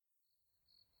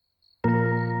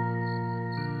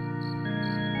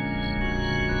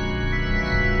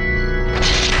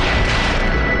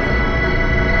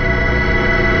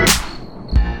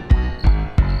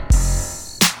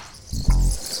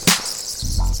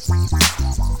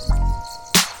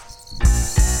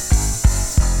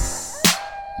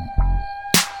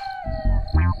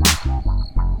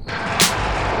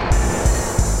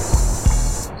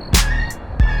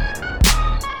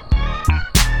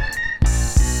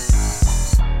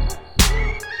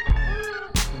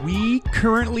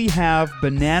Currently have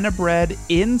banana bread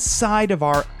inside of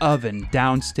our oven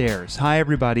downstairs. Hi,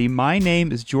 everybody. My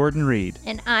name is Jordan Reed.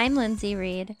 And I'm Lindsay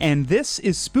Reed. And this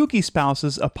is Spooky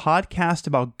Spouses, a podcast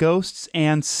about ghosts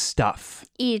and stuff.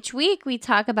 Each week we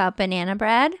talk about banana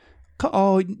bread.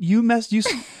 Oh, you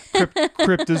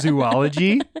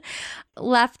cryptozoology.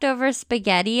 Leftover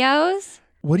SpaghettiOs.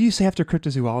 What do you say after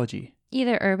cryptozoology?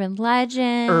 Either urban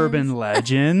legends. Urban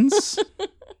legends.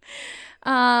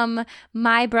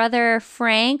 My brother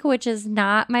Frank, which is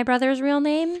not my brother's real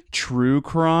name. True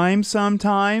crime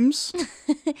sometimes.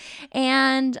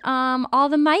 And all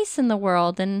the mice in the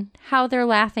world and how they're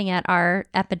laughing at our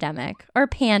epidemic or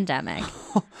pandemic.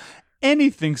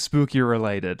 Anything spooky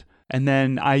related. And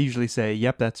then I usually say,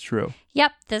 yep, that's true.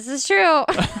 Yep, this is true.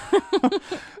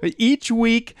 Each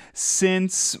week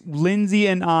since Lindsay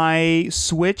and I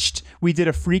switched, we did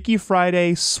a Freaky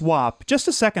Friday swap just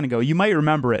a second ago. You might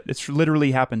remember it. It's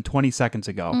literally happened 20 seconds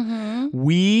ago. Mm-hmm.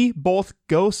 We both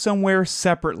go somewhere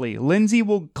separately. Lindsay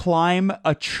will climb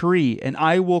a tree and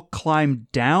I will climb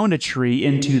down a tree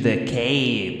into the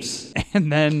caves.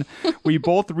 And then we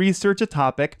both research a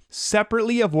topic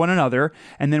separately of one another.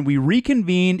 And then we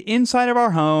reconvene inside of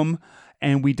our home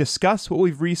and we discuss what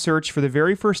we've researched for the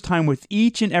very first time with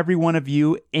each and every one of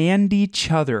you and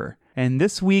each other. And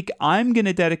this week, I'm going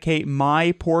to dedicate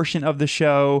my portion of the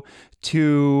show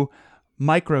to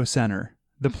Micro Center,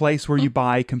 the place where you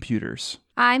buy computers.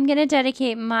 I'm going to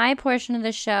dedicate my portion of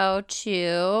the show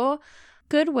to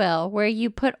Goodwill, where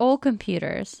you put old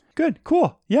computers. Good,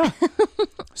 cool, yeah.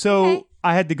 So Okay.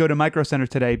 I had to go to Micro Center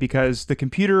today because the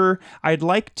computer, I'd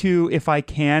like to, if I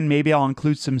can, maybe I'll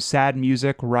include some sad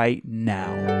music right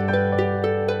now.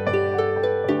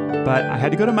 But I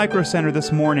had to go to Micro Center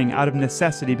this morning out of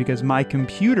necessity because my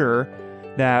computer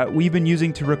that we've been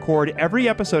using to record every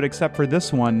episode except for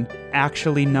this one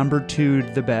actually number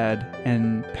 2'd the bed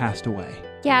and passed away.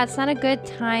 Yeah, it's not a good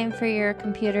time for your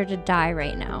computer to die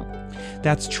right now.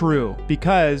 That's true,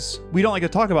 because we don't like to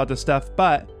talk about this stuff,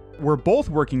 but we're both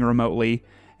working remotely,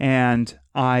 and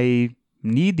I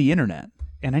need the internet,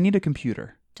 and I need a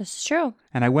computer. That's true.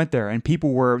 And I went there, and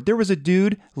there was a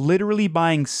dude literally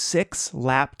buying 6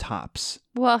 laptops.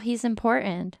 Well, he's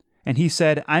important. And he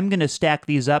said, I'm going to stack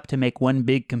these up to make one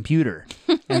big computer.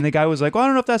 And the guy was like, well, I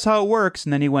don't know if that's how it works.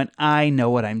 And then he went, I know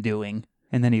what I'm doing.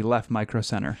 And then he left Micro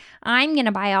Center. I'm going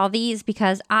to buy all these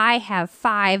because I have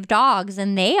 5 dogs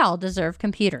and they all deserve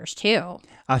computers too.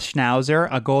 A Schnauzer,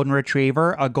 a Golden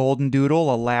Retriever, a Golden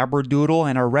Doodle, a Labradoodle,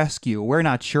 and a Rescue. We're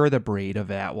not sure the breed of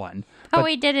that one. Oh,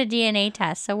 we did a DNA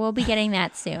test, so we'll be getting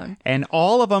that soon. And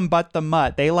all of them but the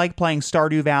mutt. They like playing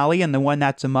Stardew Valley, and the one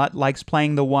that's a mutt likes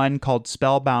playing the one called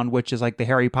Spellbound, which is like the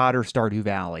Harry Potter Stardew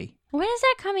Valley. When is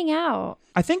that coming out?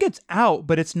 I think it's out,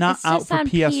 but it's not out for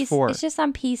PS4. It's just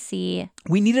on PC.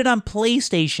 We need it on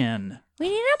PlayStation. We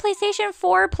need a PlayStation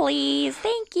 4, please.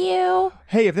 Thank you.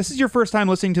 Hey, if this is your first time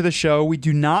listening to the show, we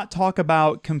do not talk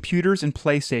about computers and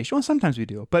PlayStation. Well, sometimes we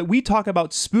do, but we talk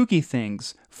about spooky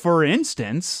things. For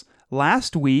instance,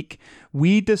 last week,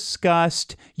 we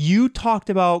discussed, you talked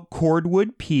about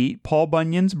Cordwood Pete, Paul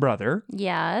Bunyan's brother.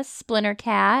 Yes, Splinter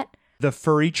Cat. The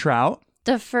furry trout.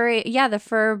 The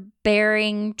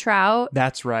fur-bearing trout.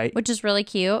 That's right. Which is really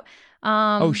cute.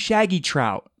 Shaggy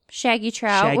Trout. Shaggy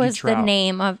Trout was the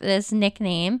name of this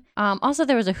nickname. Also,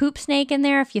 there was a hoop snake in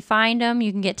there. If you find him,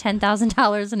 you can get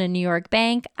 $10,000 in a New York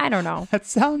bank. I don't know. That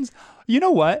sounds, you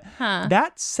know what? Huh.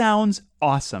 That sounds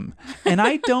awesome. And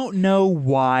I don't know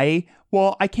why.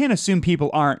 Well, I can't assume people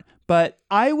aren't. But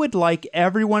I would like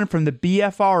everyone from the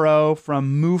BFRO,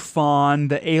 from MUFON,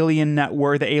 the Alien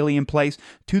Network, the Alien Place,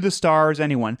 to the stars,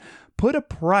 anyone, put a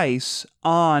price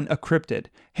on a cryptid.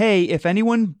 Hey, if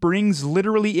anyone brings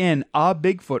literally in a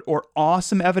Bigfoot or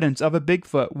awesome evidence of a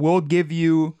Bigfoot, we'll give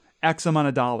you X amount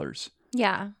of dollars.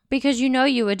 Yeah, because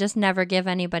you would just never give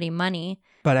anybody money.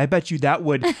 But I bet you that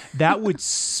would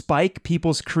spike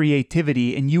people's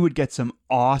creativity and you would get some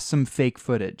awesome fake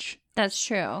footage. That's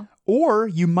true. Or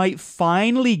you might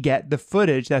finally get the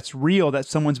footage that's real that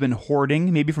someone's been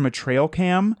hoarding, maybe from a trail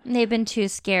cam. They've been too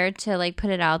scared to put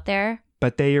it out there.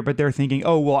 But they're thinking,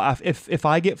 oh, well, if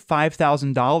I get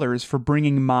 $5,000 for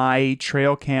bringing my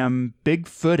trail cam big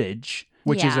footage,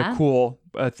 which is a cool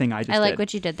thing I just did. I like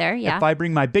what you did there, yeah. If I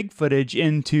bring my big footage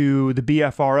into the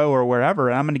BFRO or wherever,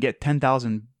 and I'm going to get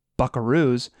 10,000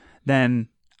 buckaroos, then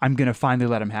I'm going to finally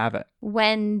let him have it.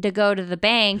 When to go to the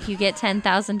bank, you get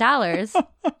 $10,000.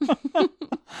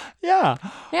 Yeah.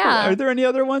 Yeah. Are there any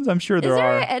other ones? I'm sure there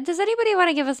are. Does anybody want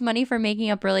to give us money for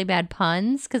making up really bad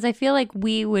puns? Because I feel like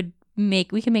we can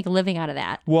make a living out of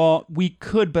that. Well, we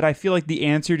could, but I feel like the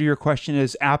answer to your question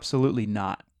is absolutely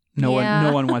not. No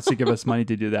one wants to give us money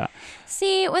to do that.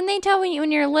 See, when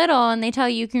you're little and they tell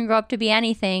you can grow up to be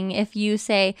anything, if you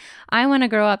say, I want to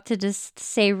grow up to just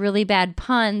say really bad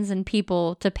puns and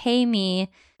people to pay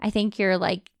me, I think your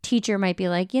teacher might be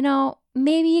like,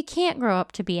 maybe you can't grow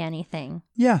up to be anything.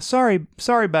 Yeah, sorry,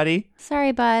 buddy.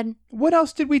 Sorry, bud. What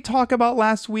else did we talk about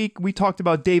last week? We talked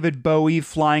about David Bowie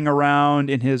flying around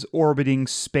in his orbiting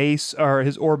space, or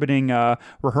his orbiting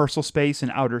rehearsal space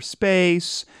in outer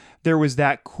space. There was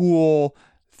that cool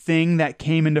thing that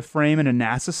came into frame in a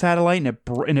NASA satellite, and it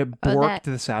borked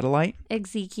the satellite.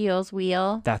 Ezekiel's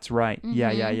wheel. That's right. Mm-hmm.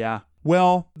 Yeah.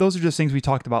 Well, those are just things we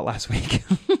talked about last week.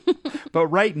 But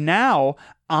right now,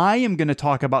 I am going to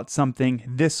talk about something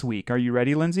this week. Are you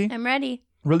ready, Lindsay? I'm ready.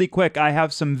 Really quick, I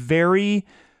have some very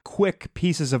quick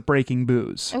pieces of breaking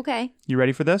booze. Okay. You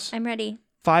ready for this? I'm ready.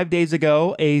 5 days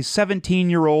ago, a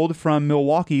 17-year-old from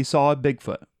Milwaukee saw a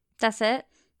Bigfoot. That's it?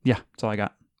 Yeah, that's all I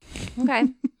got. Okay.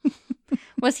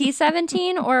 Was he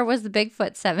 17 or was the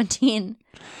Bigfoot 17?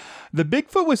 The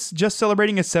Bigfoot was just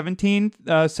celebrating his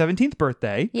 17th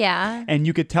birthday. Yeah. And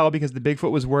you could tell because the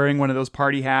Bigfoot was wearing one of those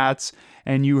party hats,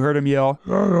 and you heard him yell,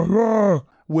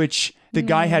 which the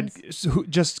guy had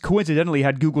just coincidentally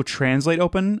had Google Translate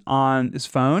open on his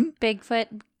phone.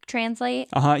 Bigfoot Translate?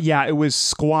 Yeah, it was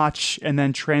Squatch and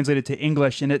then translated to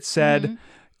English, and it said...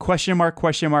 question mark,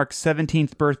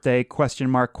 17th birthday,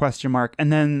 question mark,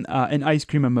 and then an ice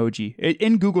cream emoji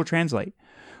in Google Translate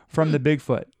from the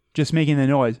Bigfoot, just making the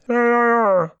noise.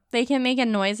 They can make a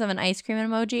noise of an ice cream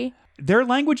emoji? Their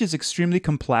language is extremely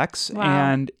complex,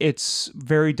 and it's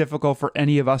very difficult for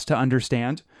any of us to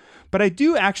understand. But I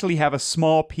do actually have a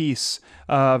small piece,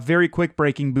 very quick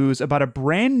breaking booze, about a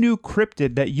brand new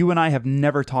cryptid that you and I have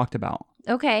never talked about.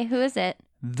 Okay, who is it?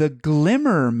 The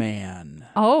Glimmer Man.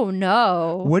 Oh,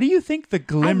 no. What do you think the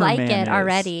Glimmer Man is? I like it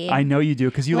already. I know you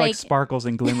do, because you like sparkles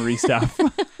and glimmery stuff.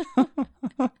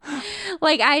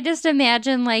 I just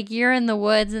imagine, you're in the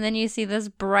woods, and then you see this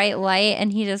bright light,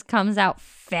 and he just comes out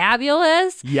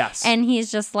fabulous. Yes. And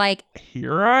he's just like,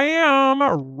 here I am,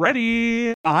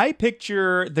 ready. I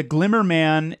picture the Glimmer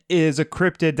Man is a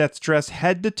cryptid that's dressed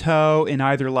head to toe in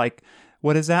either,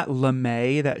 what is that?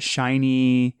 Lame, that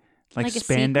shiny... Like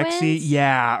spandexy,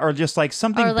 yeah, or just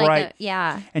something bright,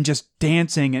 and just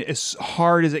dancing as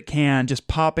hard as it can, just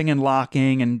popping and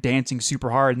locking and dancing super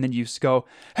hard, and then you just go,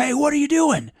 "Hey, what are you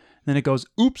doing?" And then it goes,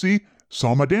 "Oopsie,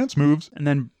 saw my dance moves," and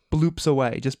then bloops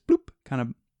away, just bloop,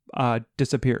 kind of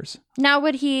disappears. Now,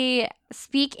 would he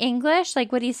speak English?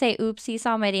 Would he say, "Oopsie,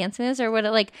 saw my dance moves," or would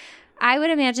it I would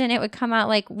imagine it would come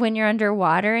out when you're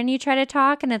underwater and you try to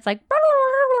talk, and it's like.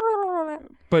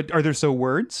 But are there so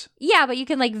words? Yeah, but you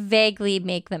can vaguely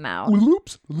make them out. Well,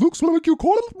 oops, looks like you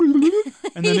called it.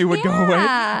 And then they would go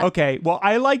away. Okay, well,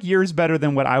 I like yours better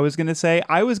than what I was going to say.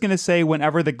 I was going to say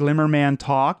whenever the Glimmer Man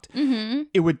talked,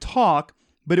 it would talk,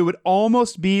 but it would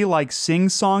almost be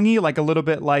sing-songy, a little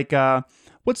bit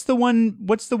what's the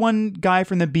one guy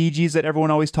from the Bee Gees that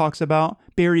everyone always talks about?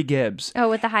 Barry Gibbs. Oh,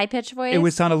 with the high-pitched voice? It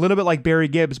would sound a little bit like Barry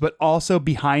Gibbs, but also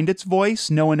behind its voice,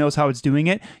 no one knows how it's doing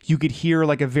it. You could hear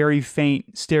a very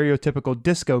faint, stereotypical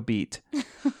disco beat.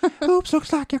 Oops,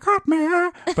 looks like you caught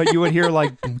me. But you would hear I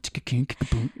like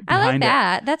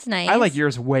that. That's nice. I like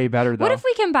yours way better, though. What if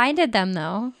we combined them,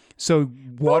 though? So,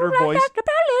 water voice.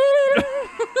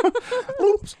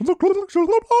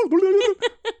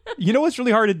 You know what's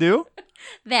really hard to do?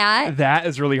 That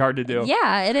is really hard to do.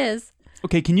 Yeah, it is.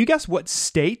 Okay, can you guess what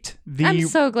state I'm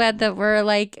so glad that we're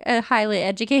a highly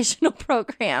educational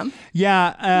program.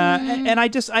 Yeah, and I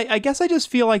guess I just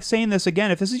feel like saying this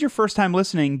again. If this is your first time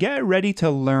listening, get ready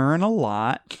to learn a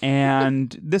lot.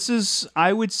 And this is,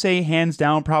 I would say, hands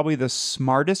down, probably the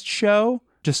smartest show,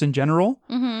 just in general.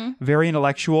 Mm-hmm. Very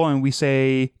intellectual. And we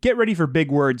say, get ready for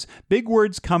big words. Big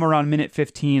words come around minute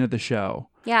 15 of the show.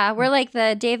 Yeah, we're like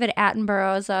the David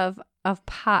Attenboroughs of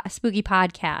spooky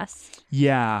podcasts.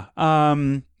 Yeah.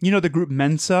 You know the group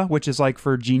Mensa, which is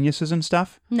for geniuses and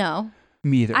stuff? No.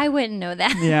 Me either. I wouldn't know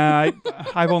that. Yeah,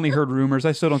 I've only heard rumors.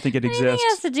 I still don't think it exists. Anything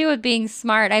has to do with being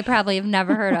smart, I probably have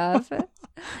never heard of.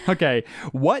 Okay.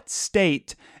 What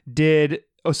state did...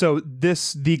 Oh, so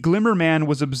the Glimmer Man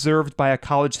was observed by a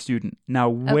college student. Now,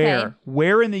 where? Okay.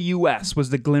 Where in the U.S.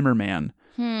 was the Glimmer Man?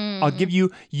 I'll give you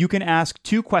can ask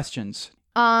 2 questions.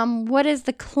 What is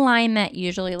the climate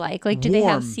usually like? Do they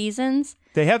have seasons?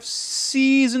 They have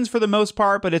seasons for the most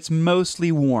part, but it's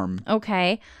mostly warm.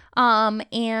 Okay.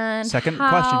 And Second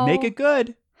question, make it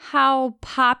good. How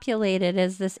populated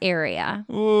is this area?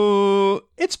 Ooh,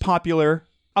 it's popular.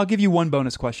 I'll give you one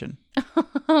bonus question.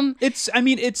 It's I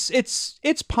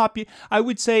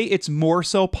would say it's more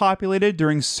so populated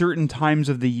during certain times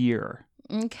of the year.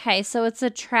 Okay, so it's a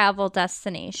travel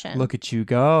destination. Look at you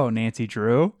go, Nancy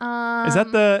Drew. Is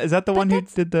that the one who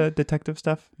did the detective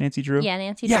stuff? Nancy Drew? Yeah,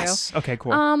 Nancy Yes. Okay,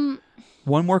 cool.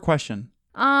 One more question.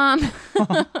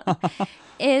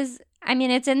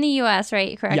 It's in the U.S.,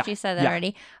 right? Correct. Yeah, You said that yeah.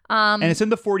 already. And it's in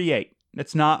the 48.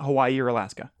 It's not Hawaii or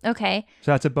Alaska. Okay.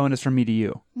 So that's a bonus from me to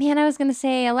you. Man, I was gonna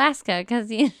say Alaska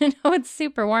because you know it's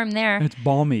super warm there. It's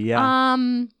balmy, yeah.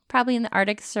 Probably in the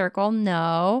Arctic Circle.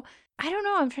 No, I don't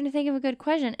know. I'm trying to think of a good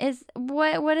question.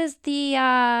 What is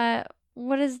the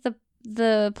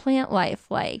plant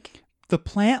life like? The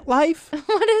plant life?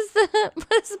 What is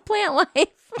the plant life?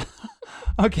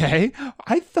 Okay.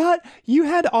 I thought you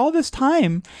had all this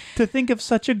time to think of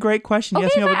such a great question. Okay,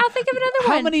 fine, I'll think of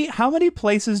another one. How many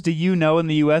places do you know in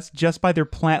the U.S. just by their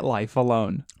plant life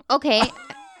alone? Okay.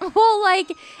 Well,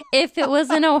 like, if it was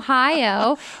in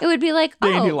Ohio, it would be like,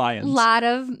 Dandelions. lot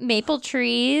of maple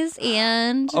trees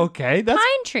and pine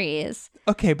trees.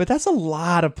 Okay, but that's a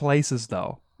lot of places,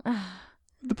 though.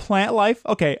 The plant life?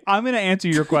 Okay, I'm going to answer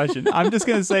your question. I'm just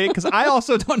going to say it because I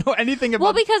also don't know anything about...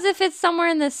 Well, because if it's somewhere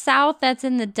in the South that's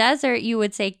in the desert, you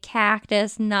would say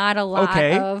cactus, not a lot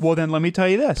of well, then let me tell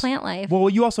you this. plant life. Well,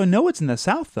 you also know it's in the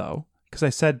South, though, because I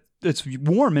said it's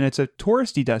warm and it's a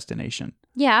touristy destination.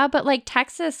 Yeah, but like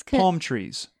Texas could... Palm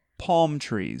trees.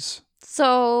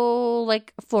 So,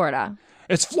 like Florida.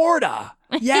 It's Florida.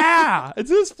 Yeah, it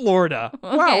is Florida.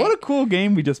 Okay. Wow, what a cool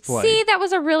game we just played. See, that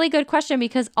was a really good question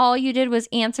because all you did was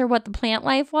answer what the plant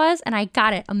life was, and I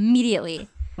got it immediately.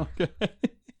 Okay.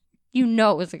 You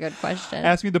know it was a good question.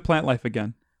 Ask me the plant life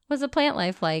again. What's the plant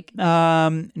life like?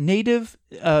 Native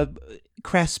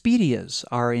Craspedias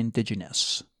are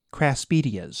indigenous.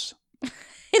 Craspedias.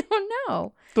 I don't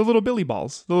know. The little billy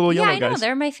balls. The little yellow guys. Yeah, I know.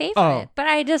 They're my favorite. Oh. But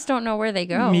I just don't know where they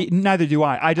go. Neither do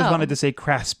I. I just Oh. wanted to say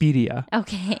Craspedia.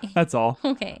 Okay. That's all.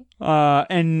 Okay.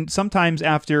 And sometimes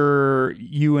after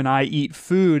you and I eat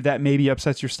food that maybe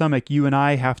upsets your stomach, you and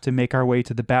I have to make our way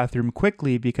to the bathroom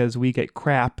quickly because we get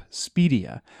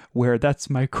Crapspedia, where that's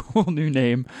my cool new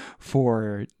name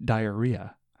for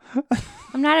diarrhea.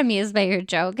 I'm not amused by your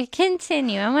joke.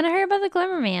 Continue. I want to hear about the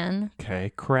Glimmer Man.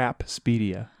 Okay,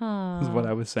 Crapspedia is what Oh.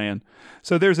 I was saying.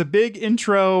 So there's a big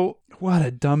intro. What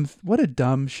a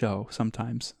dumb show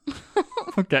sometimes.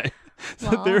 Okay.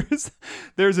 So Well.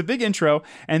 there's a big intro,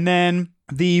 and then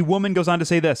the woman goes on to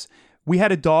say this. We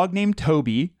had a dog named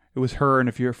Toby. It was her, and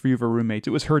if you're a few of her roommates,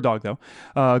 it was her dog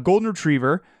though. Golden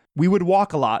Retriever. We would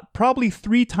walk a lot, probably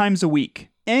 3 times a week.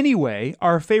 Anyway,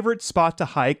 our favorite spot to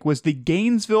hike was the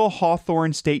Gainesville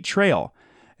Hawthorne State Trail.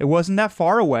 It wasn't that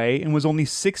far away and was only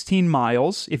 16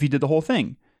 miles if you did the whole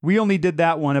thing. We only did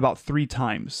that one about 3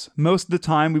 times. Most of the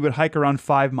time, we would hike around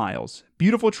 5 miles.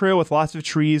 Beautiful trail with lots of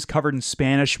trees covered in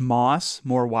Spanish moss,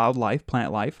 more wildlife,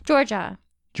 plant life.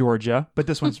 Georgia, but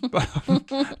this one's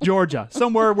Georgia,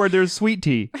 somewhere where there's sweet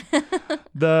tea.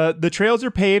 The trails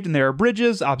are paved and there are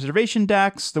bridges, observation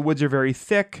decks. The woods are very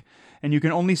thick, and you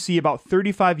can only see about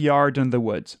 35 yards into the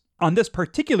woods. On this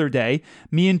particular day,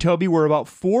 me and Toby were about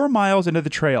 4 miles into the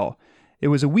trail. It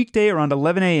was a weekday around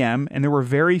 11 a.m., and there were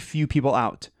very few people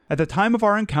out. At the time of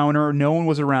our encounter, no one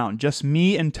was around, just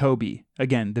me and Toby.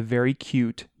 Again, the very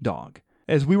cute dog.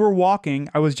 As we were walking,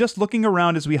 I was just looking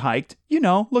around as we hiked,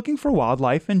 looking for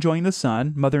wildlife, enjoying the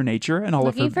sun, Mother Nature, and all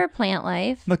Looking of her... for plant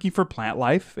life. Looking for plant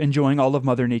life, enjoying all of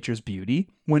Mother Nature's beauty,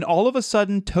 when all of a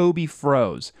sudden Toby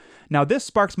froze. Now, this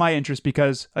sparks my interest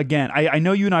because, again, I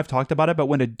know you and I have talked about it, but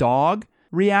when a dog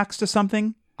reacts to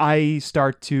something, I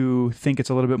start to think it's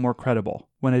a little bit more credible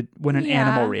when an Yeah.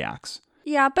 animal reacts.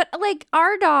 Yeah, but like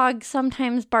our dog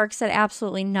sometimes barks at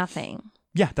absolutely nothing.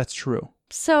 Yeah, that's true.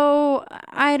 So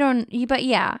but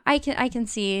yeah, I can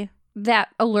see that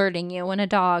alerting you when a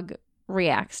dog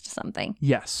reacts to something.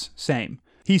 Yes, same.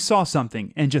 He saw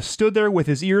something and just stood there with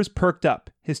his ears perked up.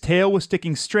 His tail was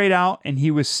sticking straight out and he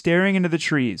was staring into the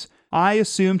trees. I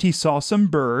assumed he saw some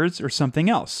birds or something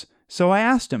else. So I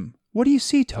asked him, "What do you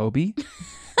see, Toby?"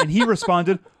 And he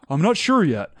responded, "I'm not sure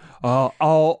yet.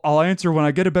 I'll answer when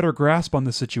I get a better grasp on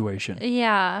the situation."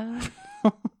 Yeah.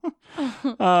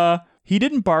 He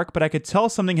didn't bark, but I could tell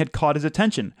something had caught his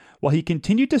attention. While he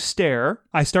continued to stare,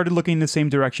 I started looking in the same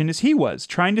direction as he was,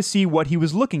 trying to see what he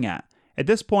was looking at. At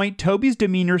this point, Toby's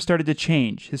demeanor started to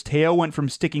change. His tail went from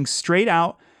sticking straight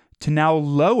out to now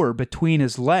lower between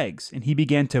his legs, and he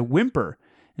began to whimper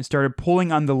and started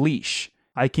pulling on the leash.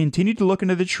 I continued to look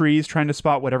into the trees, trying to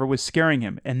spot whatever was scaring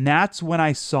him. And that's when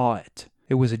I saw it.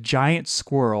 It was a giant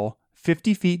squirrel,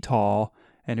 50 feet tall,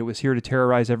 and it was here to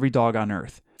terrorize every dog on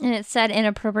Earth. And it said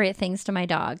inappropriate things to my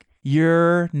dog.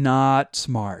 You're not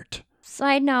smart.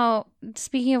 Side note,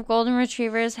 speaking of golden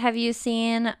retrievers, have you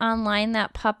seen online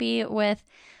that puppy with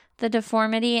the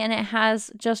deformity and it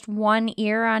has just one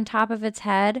ear on top of its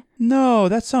head? No,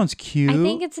 that sounds cute. I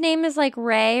think its name is like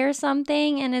Ray or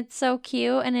something, and it's so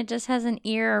cute, and it just has an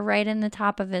ear right in the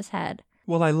top of his head.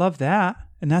 Well, I love that.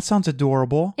 And that sounds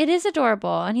adorable. It is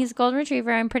adorable, and he's a golden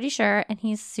retriever, I'm pretty sure, and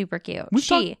he's super cute.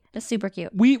 She is super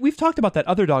cute. We've talked about that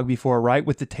other dog before, right?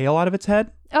 With the tail out of its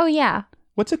head? Oh, yeah.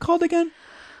 What's it called again?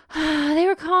 They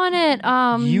were calling it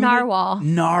Narwhal.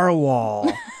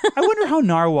 Narwhal. I wonder how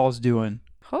Narwhal's doing.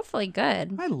 Hopefully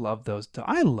good. I love those.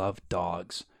 I love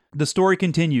dogs. The story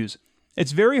continues.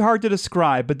 It's very hard to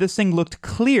describe, but this thing looked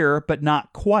clear, but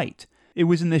not quite. It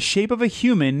was in the shape of a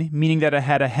human, meaning that it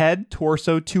had a head,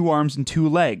 torso, 2 arms, and 2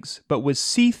 legs, but was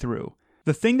see-through.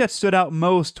 The thing that stood out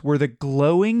most were the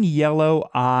glowing yellow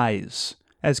eyes.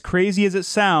 As crazy as it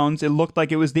sounds, it looked like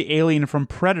it was the alien from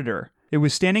Predator. It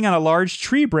was standing on a large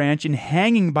tree branch and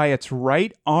hanging by its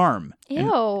right arm.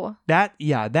 Ew. That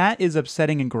is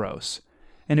upsetting and gross.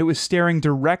 And it was staring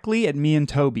directly at me and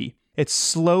Toby. It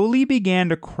slowly began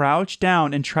to crouch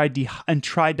down and tried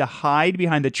to hide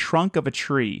behind the trunk of a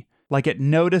tree, like it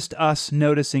noticed us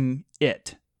noticing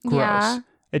it. Gross. Yeah.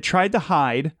 It tried to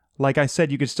hide. Like I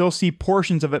said, you could still see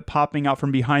portions of it popping out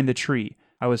from behind the tree.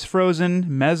 I was frozen,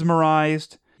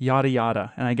 mesmerized, yada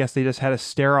yada. And I guess they just had a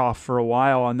stare off for a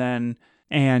while,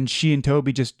 and she and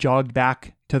Toby just jogged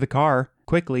back to the car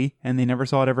quickly, and they never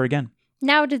saw it ever again.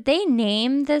 Now, did they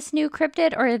name this new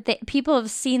cryptid, or people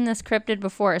have seen this cryptid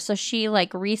before? So she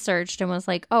researched and was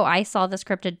like, "Oh, I saw this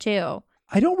cryptid too."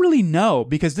 I don't really know,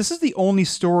 because this is the only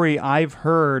story I've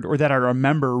heard or that I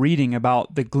remember reading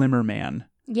about the Glimmer Man.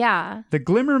 Yeah. The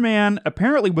Glimmer Man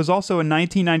apparently was also a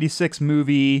 1996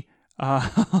 movie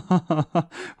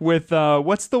with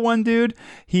what's the one dude?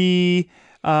 Steven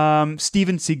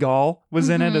Seagal was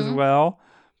in it as well.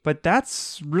 But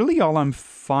that's really all I'm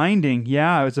finding.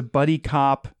 Yeah, it was a buddy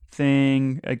cop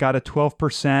thing. It got a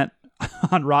 12%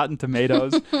 on Rotten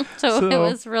Tomatoes. so it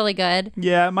was really good.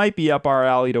 Yeah, it might be up our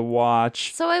alley to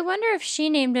watch. So I wonder if she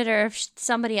named it or if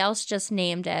somebody else just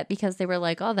named it because they were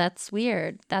like, "Oh, that's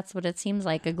weird. That's what it seems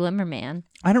like, a Glimmer Man."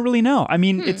 I don't really know. I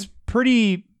mean, it's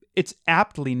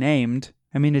aptly named.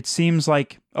 I mean, it seems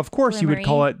like, of course, Glimmery. you would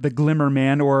call it the Glimmer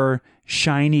Man or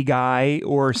Shiny Guy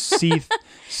or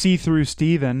See-Through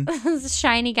Steven. The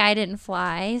shiny guy didn't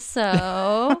fly,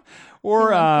 so or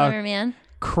Glimmer Man.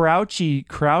 Crouchy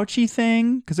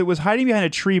thing, because it was hiding behind a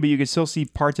tree, but you could still see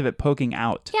parts of it poking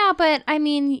out. Yeah, but I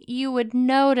mean, you would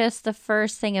notice the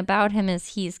first thing about him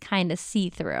is he's kind of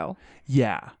see-through.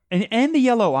 Yeah, and the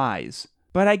yellow eyes.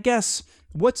 But I guess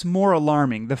what's more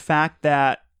alarming, the fact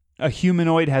that a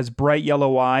humanoid has bright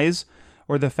yellow eyes,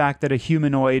 or the fact that a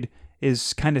humanoid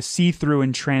is kind of see-through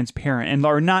and transparent,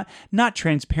 or not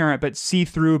transparent, but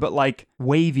see-through, but like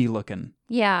wavy looking.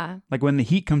 Yeah. Like when the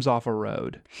heat comes off a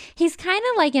road. He's kind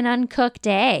of like an uncooked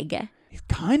egg. He's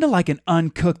kind of like an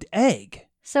uncooked egg.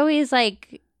 So he's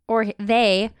like, or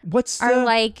they What's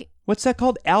that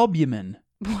called? Albumin.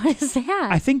 What is that?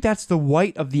 I think that's the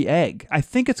white of the egg. I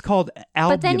think it's called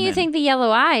albumin. But then you think the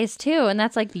yellow eyes too, and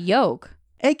that's like the yolk.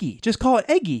 Eggy. Just call it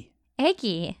eggy.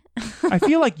 Eggy. I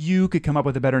feel like you could come up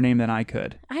with a better name than I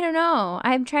could. I don't know.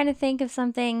 I'm trying to think of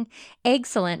something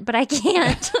excellent, but I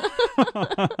can't.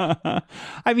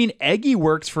 I mean, eggy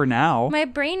works for now. My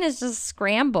brain is just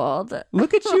scrambled.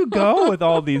 Look at you go with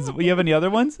all these. You have any other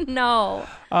ones? No.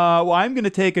 Well, I'm going to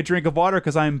take a drink of water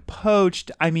because I'm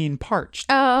parched.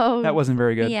 Oh. That wasn't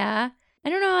very good. Yeah. I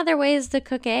don't know other ways to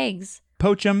cook eggs.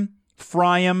 Poach them,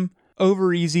 fry them,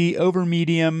 over easy, over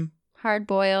medium, Hard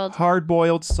boiled. hard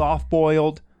boiled, soft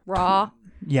boiled. Raw.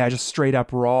 Yeah, just straight up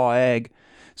raw egg.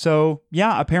 So,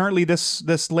 yeah, apparently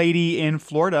this lady in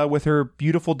Florida with her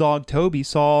beautiful dog Toby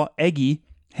saw Eggy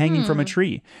hanging from a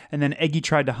tree. And then Eggy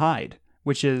tried to hide,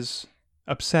 which is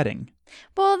upsetting.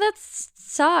 Well, that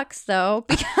sucks though,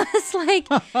 because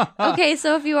okay,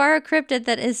 so if you are a cryptid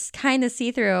that is kind of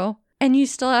see-through and you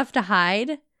still have to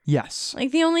hide, Yes.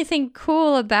 the only thing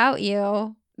cool about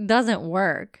you doesn't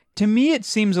work. To me, it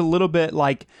seems a little bit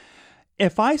like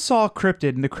if I saw a cryptid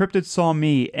and the cryptid saw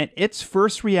me and its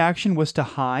first reaction was to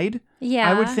hide, Yeah.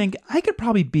 I would think I could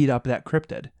probably beat up that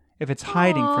cryptid. if it's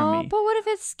hiding from me. But what if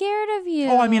it's scared of you?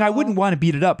 Oh, I mean, I wouldn't want to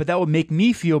beat it up, but that would make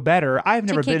me feel better. I've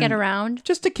never to kick it around.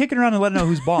 Just to kick it around and let it know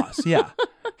who's boss. Yeah.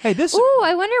 Hey, this. Ooh,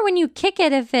 I wonder when you kick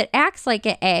it if it acts like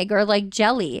an egg or like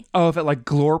jelly. Oh, if it like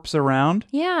glorps around.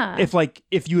 Yeah.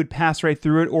 If you would pass right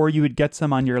through it, or you would get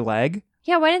some on your leg.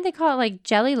 Yeah. Why didn't they call it like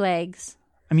jelly legs?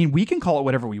 I mean, we can call it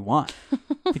whatever we want.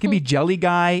 It can be jelly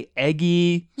guy,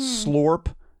 eggy, slorp.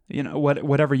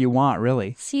 Whatever you want,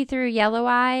 really. See-through yellow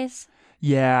eyes.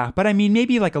 Yeah, but I mean,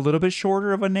 maybe like a little bit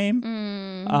shorter of a name.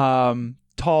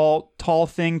 Tall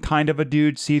thing, kind of a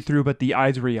dude, see-through, but the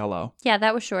eyes were yellow. Yeah,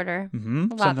 that was shorter.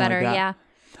 Mm-hmm. A lot better, yeah.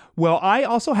 Well, I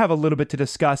also have a little bit to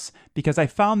discuss because I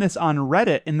found this on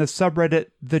Reddit in the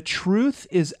subreddit "The Truth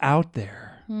Is Out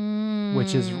There,"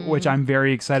 which I'm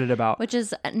very excited about. Which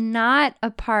is not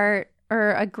a part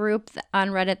or a group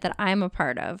on Reddit that I'm a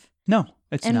part of. No,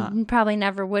 it's not. And probably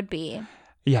never would be.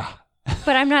 Yeah.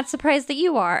 But I'm not surprised that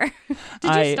you are.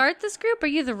 Did you start this group? Are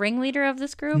you the ringleader of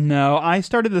this group? No, I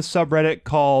started the subreddit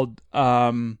called...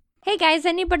 Hey guys,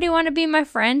 anybody want to be my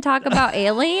friend? Talk about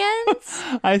aliens?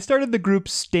 I started the group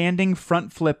Standing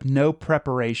Front Flip No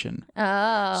Preparation.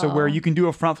 Oh. So where you can do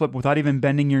a front flip without even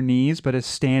bending your knees, but it's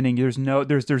standing. There's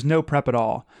no prep at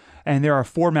all. And there are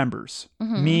 4 members,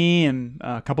 me and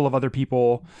a couple of other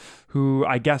people who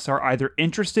I guess are either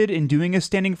interested in doing a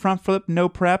standing front flip, no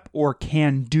prep, or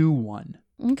can do one.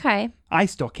 Okay. I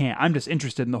still can't. I'm just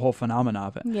interested in the whole phenomena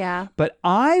of it. Yeah. But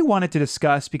I wanted to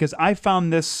discuss, because I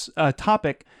found this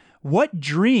topic, what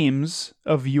dreams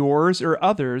of yours or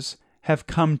others have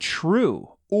come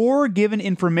true or given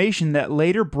information that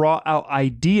later brought out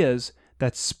ideas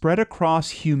that spread across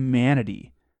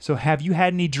humanity. So have you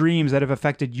had any dreams that have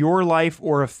affected your life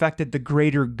or affected the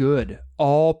greater good,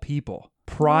 all people,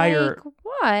 prior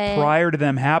to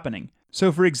them happening?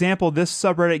 So for example, this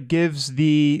subreddit gives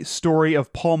the story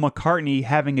of Paul McCartney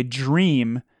having a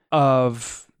dream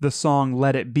of the song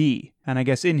Let It Be. And I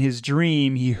guess in his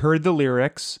dream, he heard the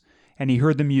lyrics and he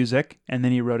heard the music and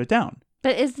then he wrote it down.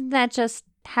 But isn't that just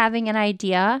having an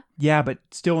idea? Yeah, but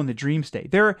still in the dream state.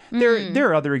 There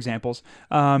are other examples.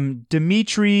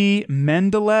 Dmitry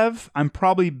Mendeleev, I'm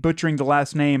probably butchering the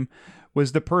last name,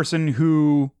 was the person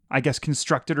who, I guess,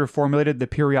 constructed or formulated the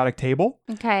periodic table.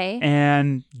 Okay.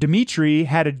 And Dmitry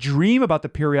had a dream about the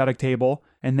periodic table,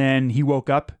 and then he woke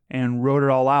up and wrote it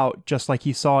all out just like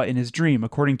he saw it in his dream,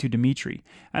 according to Dmitry.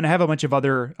 And I have a bunch of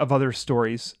other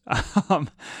stories.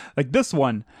 Like this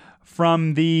one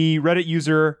from the Reddit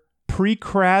user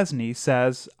Precrasny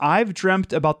says, I've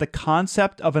dreamt about the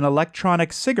concept of an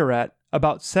electronic cigarette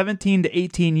about 17 to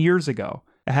 18 years ago.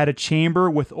 I had a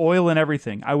chamber with oil and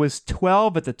everything. I was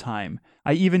 12 at the time.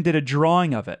 I even did a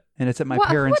drawing of it, and it's at my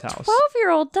parents' house. What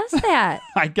 12-year-old does that?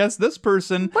 I guess this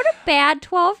person... What a bad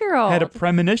 12-year-old. ...had a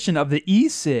premonition of the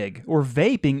e-cig, or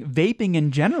vaping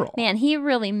in general. Man, he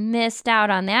really missed out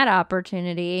on that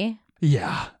opportunity.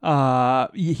 Yeah.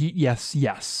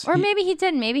 Yes. Or maybe he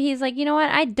didn't. Maybe he's like, you know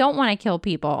what? I don't want to kill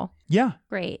people. Yeah.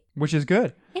 Great. Which is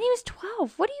good. And he was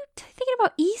 12. What are you thinking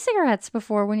about e-cigarettes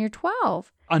before when you're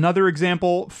 12? Another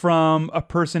example from a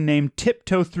person named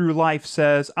Tiptoe Through Life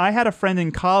says, I had a friend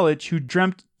in college who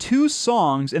dreamt 2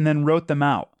 songs and then wrote them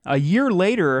out. A year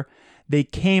later, they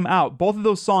came out. Both of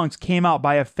those songs came out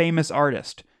by a famous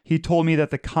artist. He told me that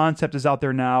the concept is out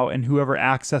there now, and whoever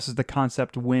accesses the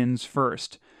concept wins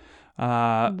first.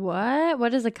 What?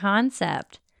 What is a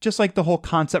concept? Just like the whole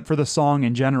concept for the song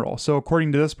in general. So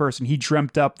according to this person, he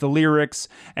dreamt up the lyrics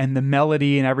and the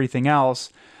melody and everything else,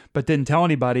 but didn't tell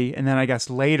anybody. And then I guess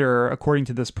later, according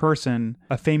to this person,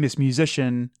 a famous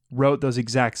musician wrote those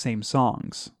exact same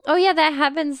songs. Oh yeah, that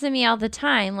happens to me all the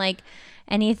time. Like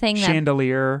anything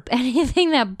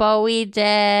that Bowie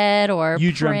did or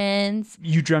Prince.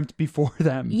 You dreamt before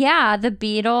them. Yeah, the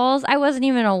Beatles. I wasn't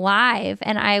even alive,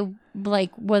 and I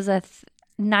was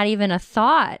not even a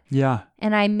thought. Yeah.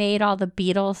 And I made all the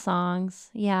Beatles songs.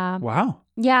 Yeah. Wow.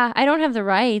 Yeah, I don't have the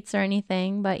rights or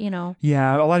anything, but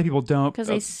Yeah, a lot of people don't. Because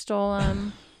they stole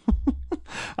them.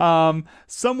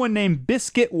 Someone named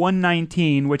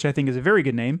Biscuit119, which I think is a very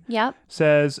good name, yep,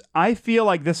 says, I feel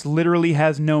like this literally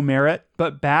has no merit,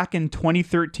 but back in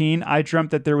 2013, I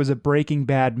dreamt that there was a Breaking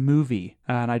Bad movie,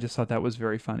 and I just thought that was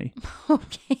very funny.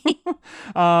 Okay.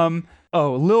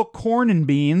 Lil Corn and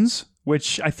Beans,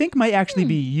 which I think might actually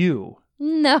be you.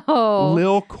 No.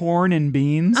 Lil Corn and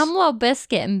Beans? I'm Lil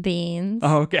Biscuit and Beans.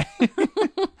 Oh, okay.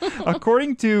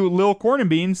 According to Lil Corn and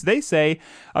Beans, they say,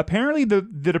 apparently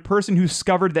the person who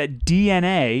discovered that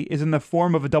DNA is in the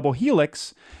form of a double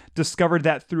helix discovered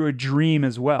that through a dream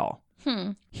as well.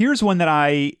 Here's one that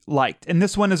I liked, and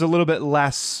this one is a little bit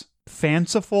less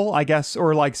fanciful, I guess,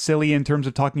 or like silly in terms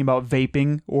of talking about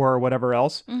vaping or whatever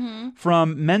else.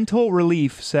 From Mental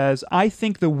Relief says, I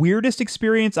think the weirdest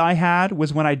experience I had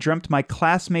was when I dreamt my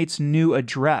classmate's new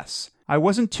address. I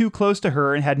wasn't too close to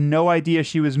her and had no idea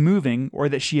she was moving or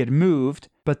that she had moved.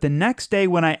 But the next day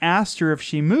when I asked her if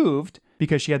she moved,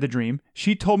 because she had the dream,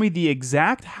 she told me the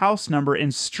exact house number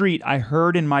and street I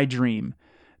heard in my dream.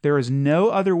 There is no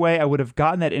other way I would have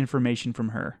gotten that information from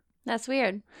her. That's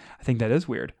weird. I think that is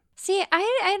weird. See,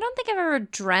 I don't think I've ever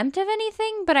dreamt of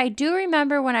anything, but I do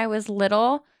remember when I was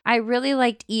little, I really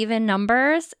liked even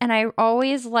numbers, and I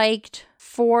always liked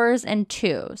 4s and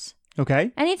 2s.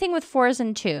 Okay. Anything with 4s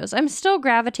and 2s. I'm still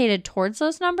gravitated towards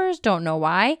those numbers, don't know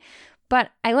why,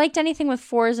 but I liked anything with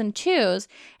 4s and 2s.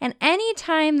 And any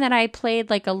time that I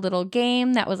played like a little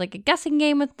game that was like a guessing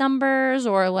game with numbers,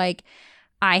 or like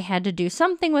I had to do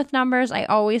something with numbers, I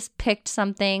always picked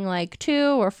something like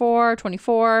 2 or 4,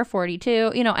 24,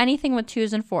 42, anything with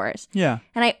 2s and 4s. Yeah.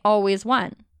 And I always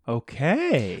won.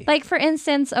 Okay. Like, for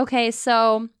instance, okay,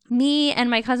 so me and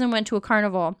my cousin went to a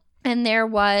carnival, and there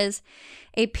was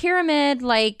a pyramid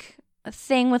like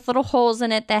thing with little holes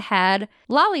in it that had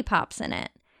lollipops in it.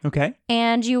 Okay.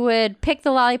 And you would pick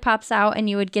the lollipops out and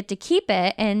you would get to keep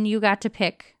it, and you got to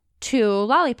pick 2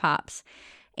 lollipops.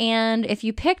 And if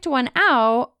you picked one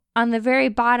out, on the very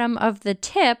bottom of the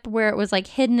tip where it was like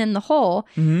hidden in the hole,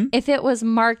 if it was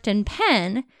marked in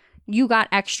pen, you got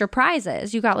extra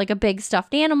prizes. You got like a big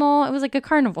stuffed animal. It was like a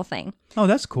carnival thing. Oh,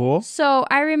 that's cool. So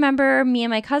I remember me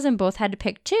and my cousin both had to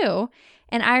pick 2.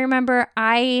 And I remember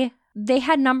they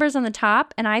had numbers on the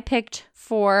top, and I picked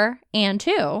 4 and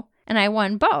 2, and I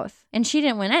won both. And she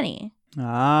didn't win any.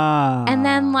 Ah. And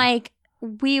then like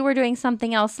we were doing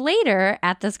something else later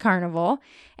at this carnival,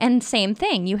 and same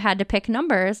thing. You had to pick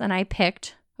numbers, and I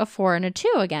picked a 4 and a 2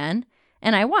 again,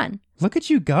 and I won. Look at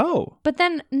you go. But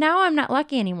then now I'm not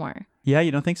lucky anymore. Yeah,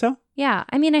 you don't think so? Yeah.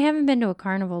 I mean, I haven't been to a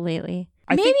carnival lately.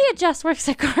 Maybe think it just works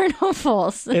at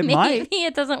carnivals. It might. Maybe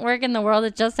it doesn't work in the world.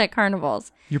 It's just at carnivals.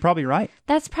 You're probably right.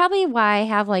 That's probably why I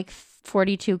have like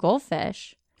 42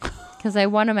 goldfish, because I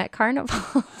won them at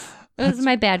carnivals. It was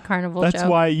my bad carnival joke. That's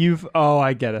why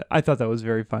I get it. I thought that was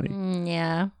very funny.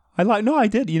 Yeah. I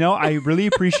did. I really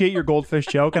appreciate your goldfish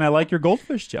joke, and I like your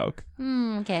goldfish joke.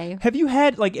 Okay. Have you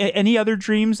had like any other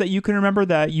dreams that you can remember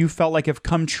that you felt like have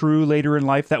come true later in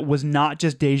life that was not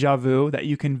just deja vu, that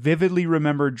you can vividly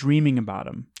remember dreaming about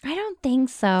them? I don't think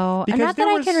so. Because Not that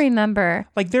I can remember.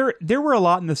 Like there were a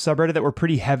lot in the subreddit that were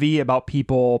pretty heavy about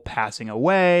people passing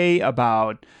away,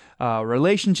 about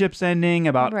relationships ending,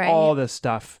 about all this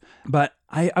stuff. But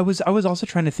I was also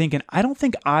trying to think, and I don't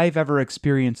think I've ever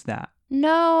experienced that.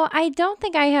 No, I don't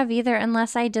think I have either,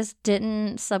 unless I just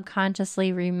didn't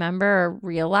subconsciously remember or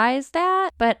realize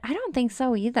that. But I don't think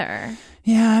so either.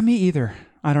 Yeah, me either.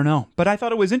 I don't know. But I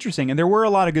thought it was interesting. And there were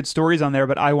a lot of good stories on there,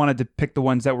 but I wanted to pick the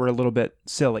ones that were a little bit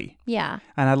silly. Yeah.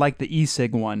 And I liked the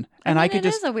e-cig one. And I mean, it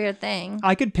is a weird thing.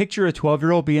 I could picture a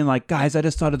 12-year-old being like, guys, I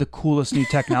just thought of the coolest new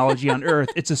technology on earth.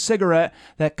 It's a cigarette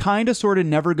that kind of sort of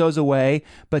never goes away,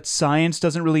 but science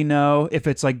doesn't really know if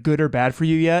it's like good or bad for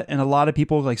you yet. And a lot of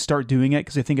people like start doing it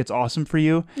because they think it's awesome for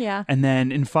you. Yeah. And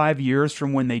then in 5 years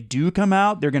from when they do come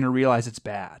out, they're going to realize it's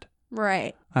bad.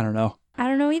 Right. I don't know. I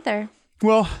don't know either.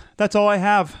 Well, that's all I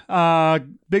have.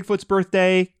 Bigfoot's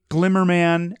birthday,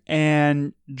 Glimmerman,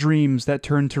 and dreams that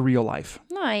turn to real life.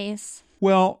 Nice.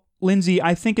 Well, Lindsay,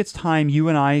 I think it's time you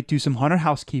and I do some haunted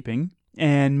housekeeping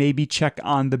and maybe check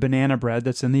on the banana bread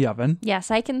that's in the oven.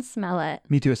 Yes, I can smell it.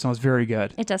 Me too. It smells very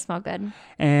good. It does smell good.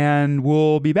 And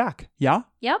we'll be back. Yeah?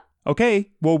 Yep.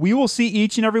 Okay. Well, we will see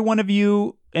each and every one of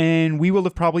you, and we will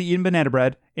have probably eaten banana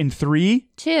bread in 3,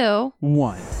 2,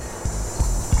 1.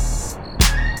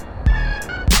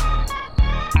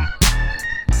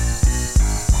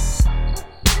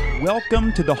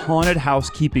 Welcome to the Haunted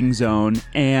Housekeeping Zone,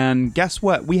 and guess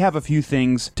what? We have a few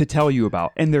things to tell you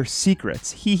about, and they're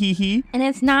secrets. Hee hee hee. And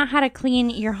it's not how to clean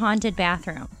your haunted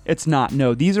bathroom. It's not.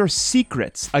 No, these are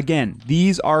secrets. Again,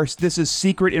 this is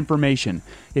secret information.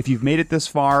 If you've made it this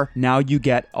far, now you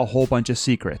get a whole bunch of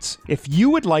secrets. If you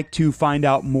would like to find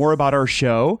out more about our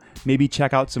show, maybe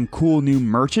check out some cool new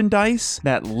merchandise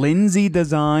that Lindsay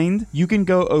designed, you can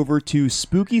go over to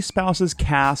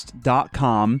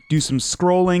SpookySpousesCast.com, do some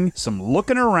scrolling, some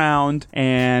looking around,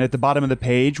 and at the bottom of the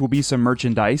page will be some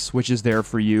merchandise, which is there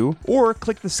for you. Or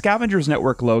click the Scavengers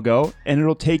Network logo, and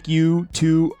it'll take you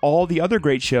to all the other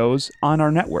great shows on our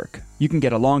network. You can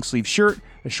get a long sleeve shirt,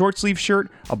 a short sleeve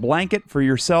shirt, a blanket for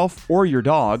yourself or your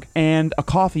dog, and a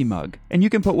coffee mug. And you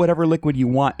can put whatever liquid you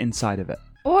want inside of it.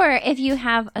 Or if you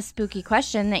have a spooky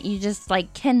question that you just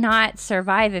cannot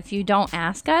survive if you don't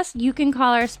ask us, you can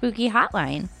call our spooky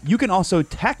hotline. You can also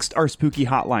text our spooky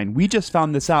hotline. We just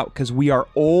found this out because we are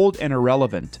old and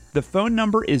irrelevant. The phone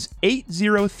number is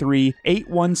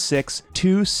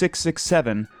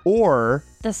 803-816-2667 or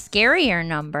The scarier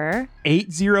number,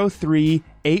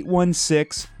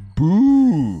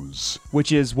 803-816-BOOZE,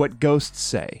 which is what ghosts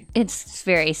say. it's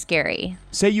very scary.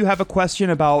 Say you have a question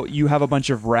about you have a bunch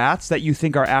of rats that you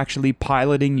think are actually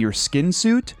piloting your skin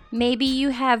suit. Maybe you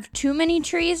have too many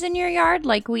trees in your yard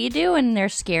like we do and they're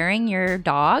scaring your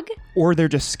dog. Or they're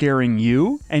just scaring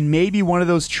you. And maybe one of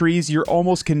those trees you're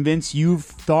almost convinced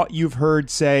you've heard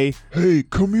say, "Hey,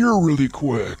 come here really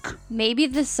quick." Maybe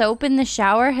the soap in the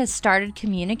shower has started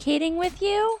communicating with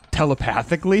you.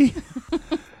 Telepathically?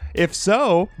 If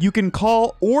so, you can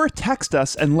call or text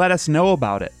us and let us know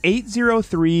about it.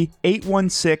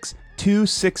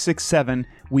 803-816-2667.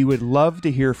 We would love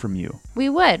to hear from you. We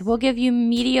would. We'll give you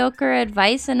mediocre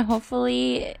advice and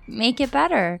hopefully make it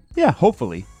better. Yeah,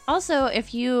 hopefully. Also,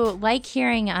 if you like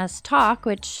hearing us talk,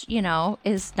 which,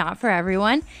 is not for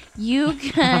everyone, you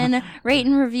can rate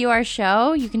and review our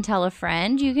show. You can tell a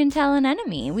friend. You can tell an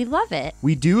enemy. We love it.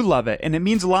 We do love it, and it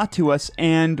means a lot to us,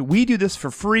 and we do this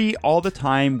for free all the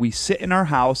time. We sit in our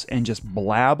house and just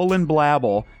blabble and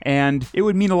blabble, and it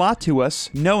would mean a lot to us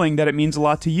knowing that it means a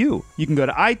lot to you. You can go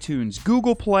to iTunes,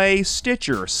 Google Play,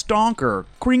 Stitcher, Stonker,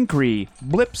 Crinkry,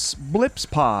 Blips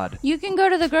Pod. You can go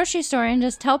to the grocery store and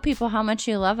just tell people how much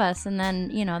you love us, and then,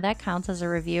 that counts as a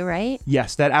review, right?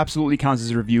 Yes, that absolutely counts as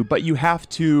a review, but you have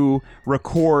to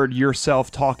record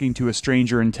yourself talking to a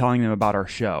stranger and telling them about our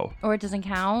show. Or it doesn't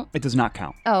count? It does not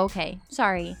count. Oh, okay.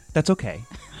 Sorry. That's okay.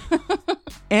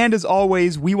 And as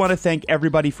always, we want to thank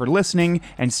everybody for listening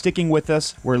and sticking with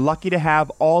us. We're lucky to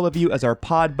have all of you as our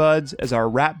pod buds, as our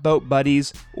rat boat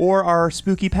buddies, or our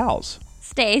spooky pals.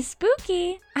 Stay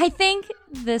spooky. I think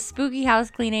the spooky house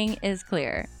cleaning is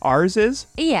clear. Ours is?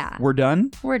 Yeah. We're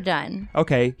done? We're done.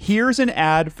 Okay, here's an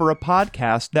ad for a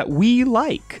podcast that we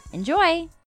like. Enjoy.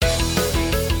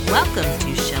 Welcome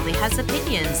to Shelley Has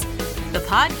Opinions, the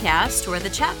podcast where the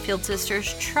Chatfield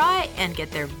sisters try and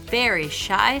get their very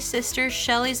shy sister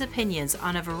Shelley's opinions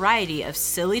on a variety of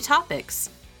silly topics.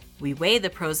 We weigh the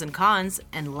pros and cons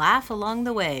and laugh along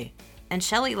the way. And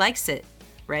Shelley likes it.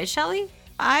 Right, Shelley?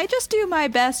 I just do my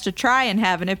best to try and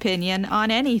have an opinion on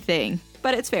anything,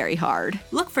 but it's very hard.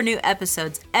 Look for new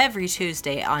episodes every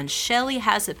Tuesday on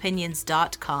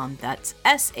ShelleyHasOpinions.com. That's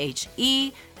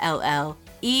ShellEY,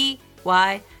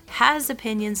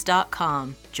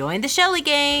 hasopinions.com. Join the Shelley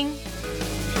gang!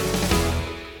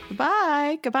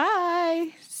 Goodbye.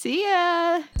 See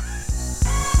ya.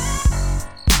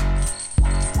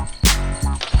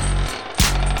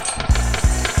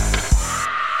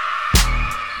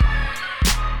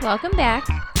 Welcome back,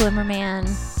 Glimmerman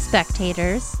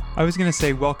spectators. I was going to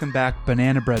say, welcome back,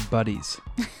 Banana Bread buddies.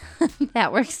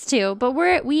 That works too. But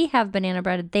we have banana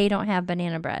bread. They don't have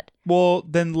banana bread. Well,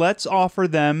 then let's offer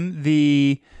them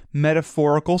the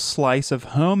metaphorical slice of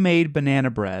homemade banana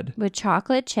bread. With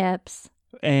chocolate chips.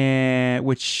 And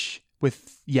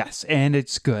and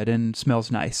it's good and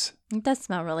smells nice. It does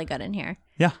smell really good in here.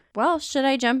 Yeah. Well, should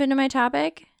I jump into my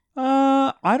topic?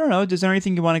 I don't know. Is there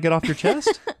anything you want to get off your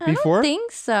chest before? I don't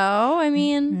think so. I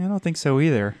mean, I don't think so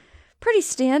either. pretty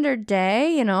standard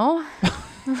day,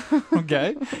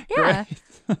 Okay. Yeah.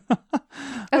 Great.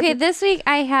 Okay, this week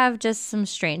I have just some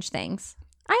strange things.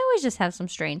 I always just have some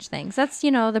strange things. That's,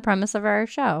 the premise of our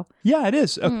show. Yeah, it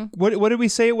is. What did we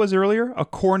say it was earlier? A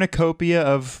cornucopia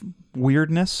of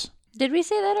weirdness? Did we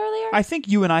say that earlier? I think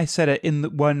you and I said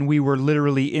it when we were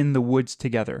literally in the woods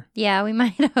together. Yeah, we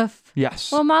might have.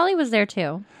 Yes. Well, Molly was there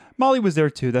too. Molly was there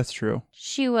too. That's true.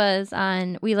 She was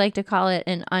on, we like to call it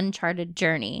an uncharted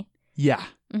journey. Yeah.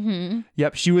 Mm-hmm.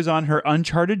 Yep. She was on her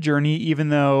uncharted journey, even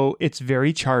though it's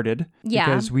very charted. Yeah.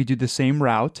 Because we do the same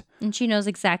route. And she knows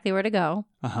exactly where to go.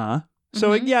 Uh-huh.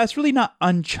 So, it's really not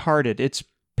uncharted. It's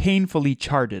painfully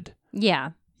charted.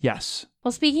 Yeah. Yes.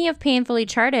 Well, speaking of painfully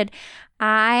charted,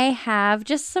 I have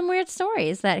just some weird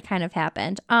stories that kind of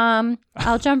happened. I'll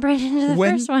jump right into the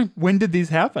first one. When did these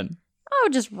happen? Oh,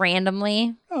 just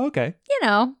randomly. Oh, okay.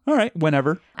 All right.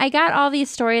 Whenever. I got all these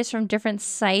stories from different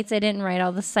sites. I didn't write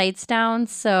all the sites down,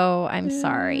 so I'm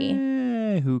sorry.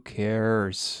 Who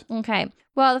cares? Okay.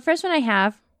 Well, the first one I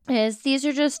have is these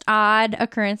are just odd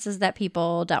occurrences that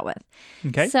people dealt with.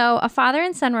 Okay. So a father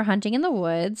and son were hunting in the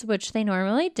woods, which they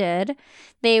normally did.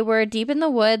 They were deep in the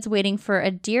woods waiting for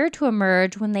a deer to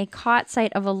emerge when they caught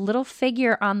sight of a little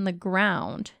figure on the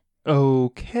ground.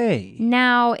 Okay.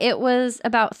 Now, it was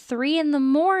about 3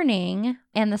 a.m,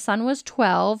 and the son was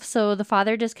 12, so the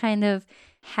father just kind of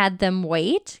had them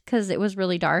wait because it was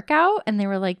really dark out. And they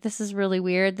were like, this is really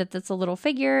weird that that's a little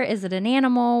figure. Is it an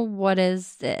animal? What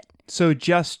is it? So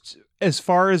just as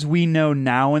far as we know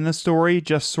now in the story,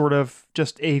 just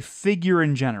a figure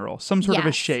in general, some sort of a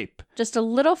Yes. shape. Just a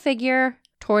little figure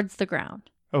towards the ground.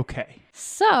 Okay.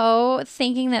 So,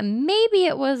 thinking that maybe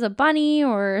it was a bunny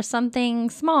or something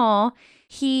small,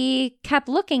 he kept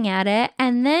looking at it,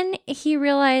 and then he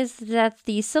realized that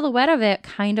the silhouette of it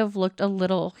kind of looked a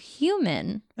little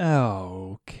human.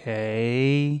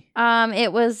 Okay.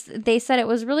 They said it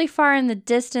was really far in the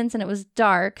distance and it was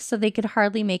dark, so they could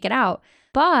hardly make it out.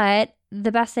 But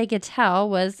the best they could tell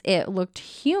was it looked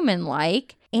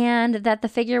human-like and that the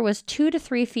figure was 2 to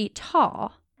 3 feet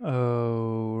tall.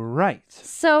 Oh, right.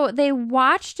 So they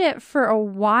watched it for a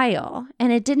while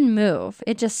and it didn't move.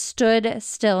 It just stood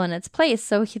still in its place.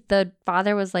 So the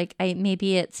father was like,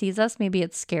 maybe it sees us. Maybe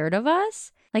it's scared of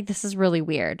us. Like, this is really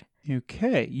weird.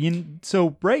 Okay.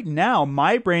 So right now,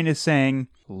 my brain is saying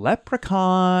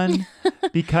leprechaun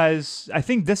because I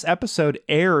think this episode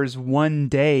airs one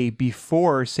day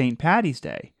before St. Paddy's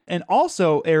Day. And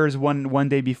also airs one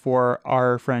day before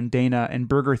our friend Dana and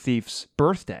Burger Thief's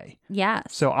birthday. Yes.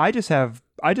 So I just have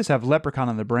leprechaun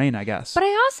on the brain, I guess. But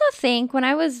I also think when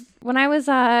I was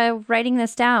writing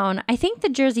this down, I think the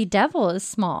Jersey Devil is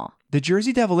small. The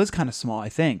Jersey Devil is kind of small, I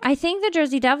think. I think the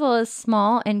Jersey Devil is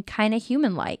small and kind of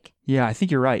human-like. Yeah, I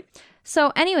think you're right.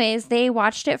 So anyways, they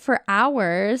watched it for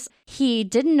hours. He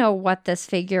didn't know what this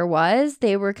figure was.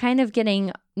 They were kind of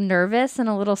getting nervous and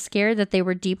a little scared that they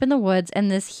were deep in the woods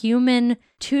and this human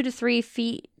 2 to 3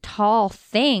 feet tall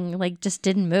thing just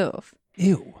didn't move.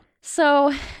 Ew.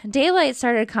 So daylight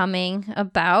started coming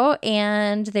about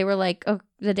and they were like, oh,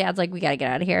 the dad's like, we got to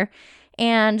get out of here.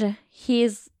 And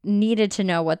he's needed to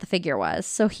know what the figure was.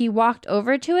 So he walked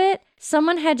over to it.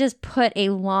 Someone had just put a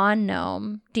lawn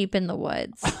gnome deep in the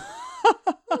woods.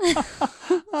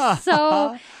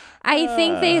 So I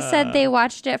think they said they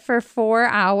watched it for 4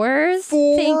 hours.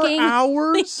 4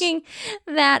 hours? Thinking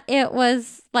that it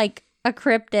was like a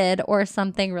cryptid or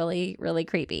something really, really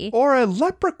creepy. Or a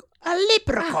leprechaun. A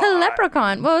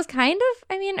leprechaun. Well,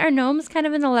 are gnomes kind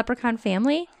of in the leprechaun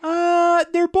family?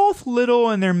 They're both little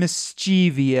and they're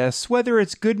mischievous, whether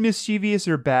it's good mischievous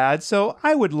or bad, so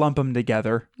I would lump them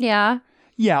together. Yeah.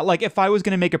 Yeah, like if I was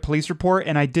going to make a police report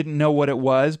and I didn't know what it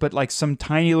was, but like some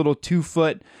tiny little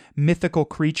 2-foot mythical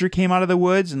creature came out of the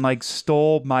woods and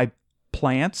stole my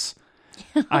plants,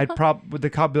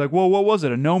 the cop be like, well, what was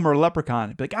it? A gnome or a leprechaun?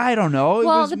 I'd be like, I don't know.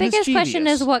 Well, the biggest question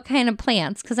is what kind of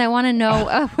plants, because I want to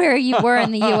know where you were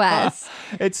in the U.S.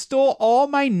 It stole all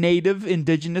my native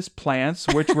indigenous plants,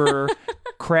 which were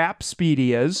crap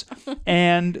spedias,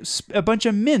 and a bunch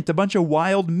of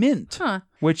wild mint,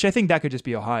 which I think that could just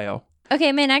be Ohio.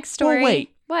 Okay, my next story. Oh,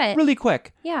 wait. What? Really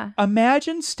quick. Yeah.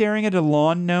 Imagine staring at a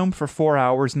lawn gnome for 4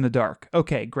 hours in the dark.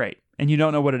 Okay, great. And you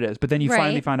don't know what it is, but then you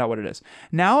finally find out what it is.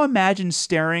 Now imagine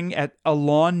staring at a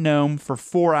lawn gnome for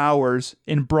 4 hours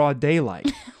in broad daylight.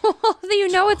 Well, you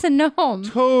know it's a gnome.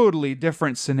 Totally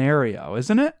different scenario,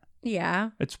 isn't it? Yeah.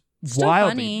 It's Still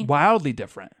funny. wildly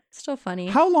different. Still funny.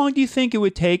 How long do you think it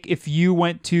would take if you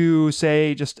went to,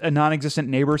 say, just a non-existent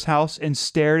neighbor's house and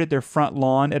stared at their front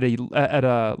lawn at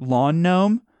a lawn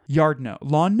gnome? Yard gnome.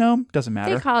 Lawn gnome? Doesn't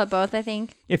matter. They call it both, I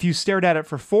think. If you stared at it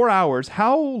for 4 hours,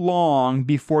 how long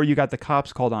before you got the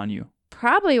cops called on you?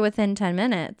 Probably within 10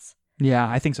 minutes. Yeah,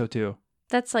 I think so too.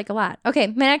 That's a lot. Okay,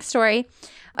 my next story.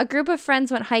 A group of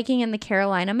friends went hiking in the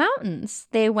Carolina mountains.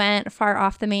 They went far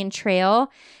off the main trail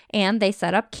and they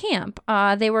set up camp.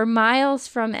 They were miles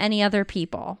from any other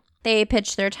people. They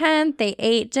pitched their tent, they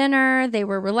ate dinner, they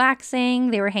were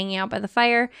relaxing, they were hanging out by the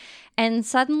fire, and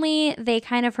suddenly they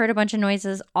kind of heard a bunch of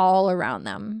noises all around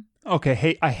them.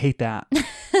 Okay, I hate that.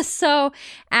 So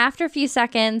after a few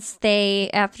seconds,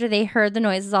 after they heard the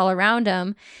noises all around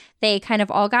them, they kind of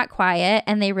all got quiet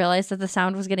and they realized that the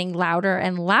sound was getting louder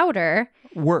and louder.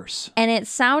 Worse. And it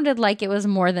sounded like it was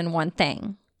more than one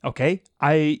thing. Okay,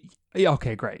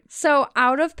 okay, great. So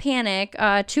out of panic,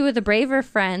 2 of the braver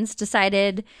friends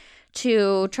decided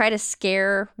to try to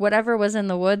scare whatever was in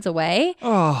the woods away.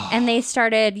 Oh. And they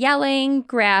started yelling,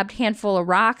 grabbed a handful of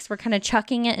rocks, were kind of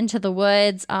chucking it into the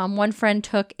woods. One friend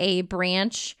took a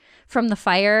branch from the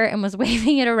fire and was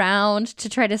waving it around to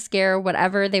try to scare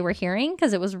whatever they were hearing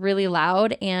because it was really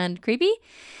loud and creepy.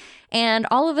 And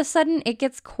all of a sudden it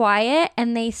gets quiet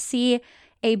and they see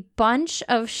a bunch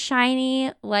of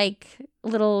shiny,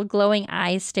 little glowing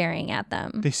eyes staring at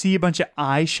them. They see a bunch of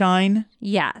eye shine?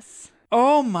 Yes.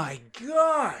 Oh my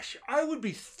gosh, I would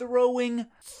be throwing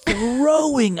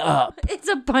up. It's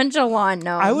a bunch of lawn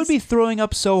gnomes. I would be throwing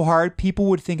up so hard, people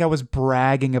would think I was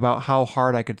bragging about how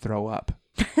hard I could throw up.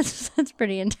 That's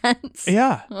pretty intense.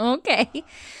 Yeah. Okay.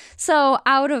 So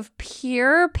out of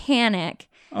pure panic,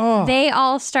 Oh. they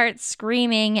all start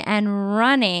screaming and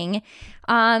running.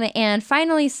 And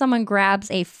finally, someone grabs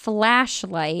a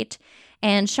flashlight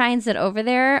and shines it over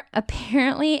there.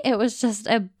 Apparently, it was just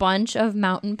a bunch of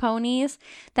mountain ponies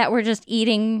that were just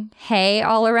eating hay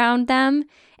all around them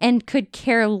and could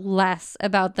care less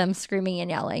about them screaming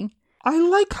and yelling. I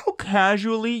like how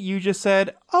casually you just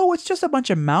said, oh, it's just a bunch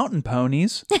of mountain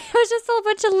ponies. It was just a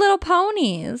bunch of little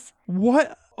ponies.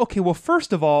 What? Okay, well,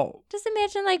 first of all, Just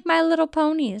imagine like My Little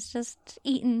Ponies just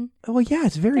eating. well, yeah,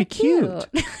 it's very They're cute.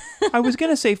 I was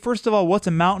going to say, first of all, what's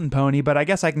a mountain pony? But I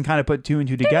guess I can kind of put two and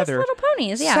two They're just together. little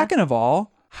ponies, yeah. Second of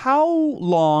all, how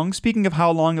long, speaking of how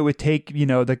long it would take, you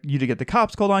to get the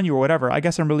cops called on you or whatever, I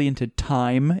guess I'm really into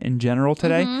time in general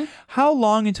today. Mm-hmm. How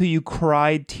long until you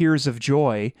cried tears of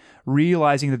joy,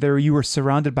 realizing that you were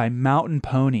surrounded by mountain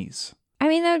ponies? I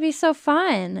mean, that would be so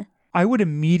fun. I would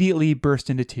immediately burst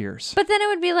into tears. But then it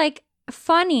would be like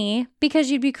funny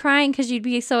because you'd be crying because you'd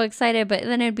be so excited. But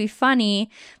then it'd be funny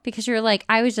because you're like,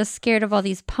 I was just scared of all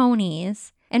these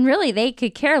ponies. And really, they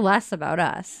could care less about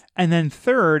us. And then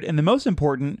third, and the most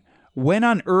important, when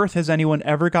on earth has anyone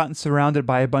ever gotten surrounded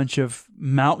by a bunch of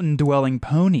mountain-dwelling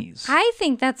ponies? I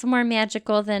think that's more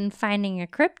magical than finding a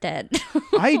cryptid.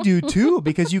 I do too,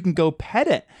 because you can go pet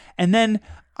it. And then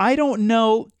I don't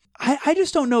know, I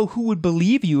just don't know who would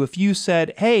believe you if you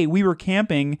said, hey, we were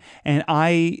camping and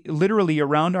literally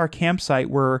around our campsite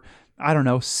were,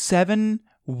 7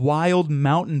 wild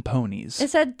mountain ponies. It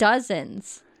said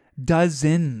dozens.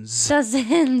 Dozens.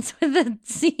 Dozens with a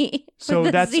Z. So With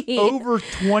a that's Z. over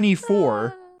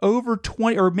 24, over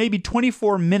 20, or maybe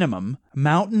 24 minimum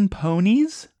mountain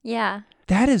ponies. Yeah,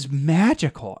 That is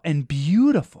magical and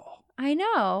beautiful. I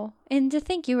know. And to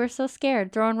think you were so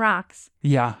scared throwing rocks.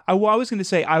 Yeah. I was going to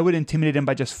say I would intimidate him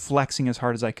by just flexing as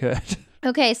hard as I could.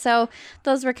 Okay, so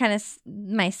those were kind of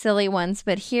my silly ones,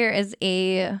 but here is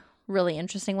a really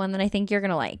interesting one that I think you're going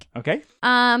to like. Okay.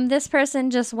 This person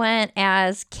just went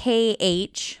as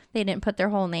KH. They didn't put their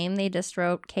whole name. They just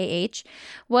wrote KH.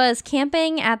 Was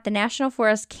camping at the National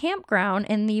Forest Campground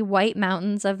in the White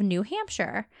Mountains of New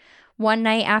Hampshire. One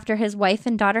night after his wife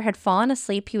and daughter had fallen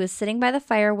asleep, he was sitting by the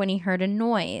fire when he heard a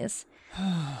noise.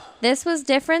 This was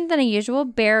different than a usual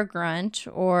bear grunt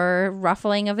or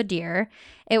ruffling of a deer.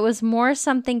 It was more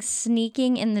something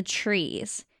sneaking in the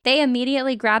trees. They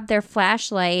immediately grabbed their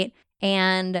flashlight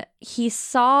and he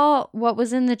saw what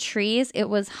was in the trees. It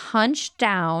was hunched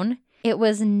down. It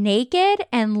was naked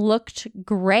and looked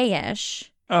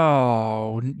grayish.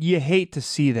 Oh, you hate to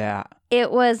see that.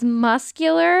 It was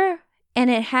muscular and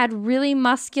it had really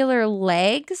muscular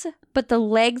legs, but the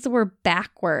legs were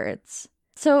backwards.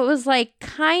 So it was like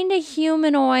kind of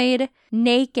humanoid,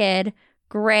 naked,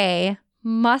 gray,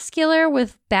 muscular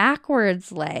with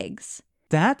backwards legs.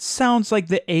 That sounds like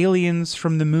the aliens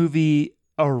from the movie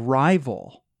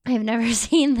Arrival. I've never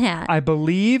seen that. I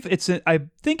believe I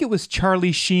think it was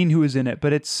Charlie Sheen who was in it,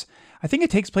 but I think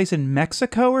it takes place in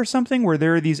Mexico or something where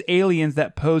there are these aliens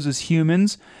that pose as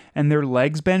humans and their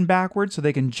legs bend backwards so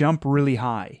they can jump really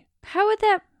high. How would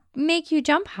that make you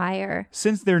jump higher?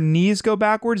 Since their knees go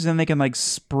backwards, then they can like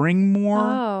spring more.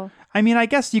 Oh. I mean, I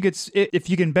guess you could, if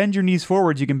you can bend your knees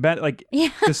forwards, you can bend like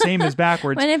the same as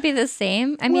backwards. Wouldn't it be the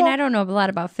same? I mean, I don't know a lot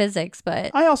about physics,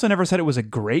 but I also never said it was a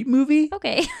great movie,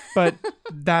 okay. but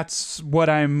that's what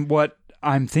I'm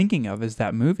thinking of is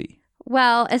that movie.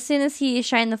 Well, as soon as he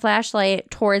shined the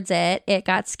flashlight towards it, it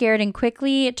got scared and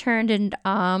quickly turned and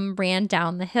ran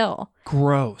down the hill.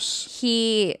 Gross.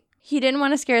 He didn't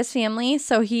want to scare his family,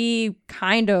 so he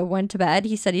kind of went to bed.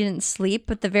 He said he didn't sleep,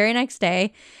 but the very next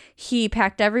day, he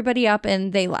packed everybody up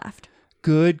and they left.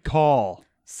 Good call.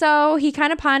 So he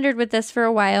kind of pondered with this for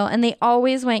a while, and they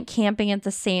always went camping at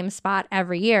the same spot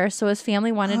every year, so his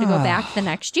family wanted to go back the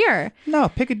next year. No,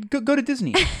 go to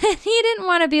Disney. And he didn't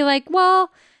want to be like,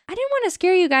 well, I didn't want to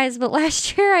scare you guys, but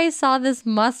last year I saw this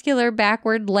muscular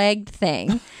backward-legged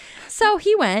thing. So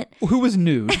he went. Who was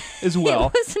nude as well.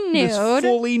 He was nude. Was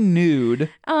fully nude.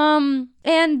 And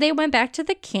they went back to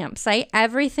the campsite.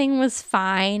 Everything was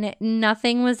fine.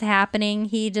 Nothing was happening.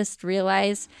 He just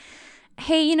realized,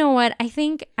 hey, you know what? I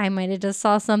think I might have just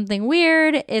saw something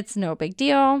weird. It's no big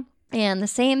deal. And the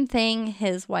same thing,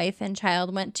 his wife and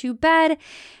child went to bed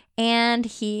and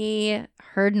he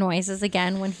heard noises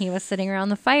again when he was sitting around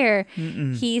the fire.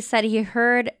 He said he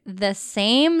heard the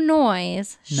same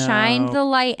noise, shined the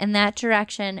light in that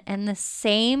direction, and the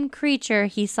same creature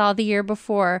he saw the year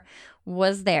before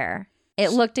was there.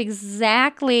 It looked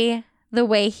exactly the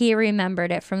way he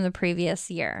remembered it from the previous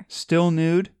year. Still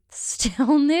nude?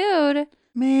 Still nude.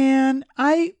 Man,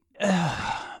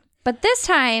 But this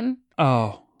time,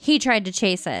 Oh. he tried to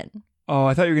chase it. Oh,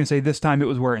 I thought you were going to say this time it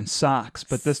was wearing socks,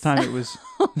 but this time it was...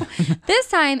 This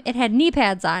time, it had knee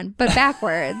pads on, but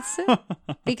backwards,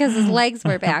 because his legs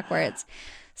were backwards.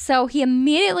 So he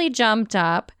immediately jumped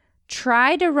up,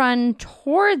 tried to run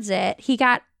towards it. He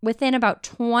got within about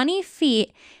 20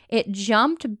 feet. It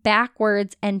jumped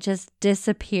backwards and just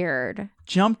disappeared.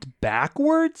 Jumped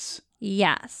backwards?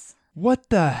 Yes. What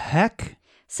the heck?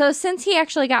 So since he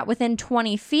actually got within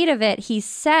 20 feet of it, he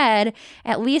said,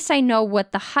 at least I know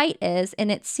what the height is. And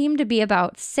it seemed to be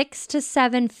about 6 to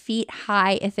 7 feet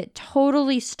high if it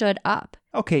totally stood up.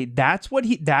 Okay, that's what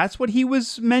he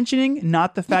was mentioning,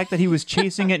 not the fact that he was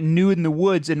chasing it nude in the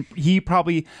woods. And he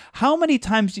probably, how many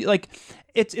times,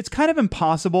 it's kind of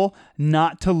impossible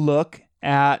not to look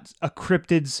at a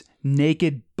cryptid's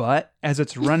naked butt as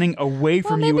it's running away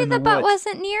from you in the woods. Maybe the butt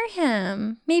wasn't near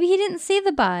him. Maybe he didn't see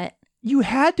the butt. You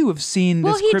had to have seen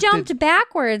this Well, he cryptid. jumped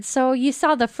backwards, so you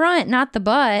saw the front, not the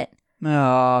butt.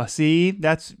 Oh, see,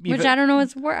 that's Which I don't know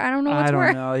what's worse. I don't know what's I don't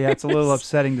worse. know. Yeah, it's a little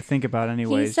upsetting to think about.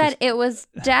 Anyways, He said it was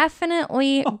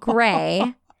definitely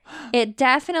gray. It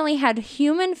definitely had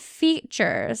human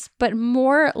features, but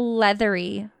more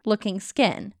leathery looking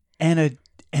skin. and a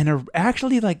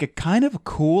actually like a kind of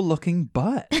cool looking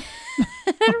butt. It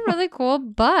had a really cool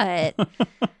butt.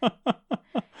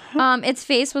 Its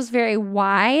face was very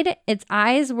wide. Its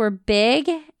eyes were big,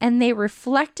 and they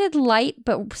reflected light,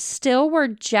 but still were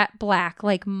jet black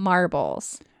like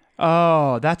marbles.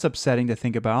 Oh, that's upsetting to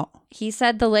think about. He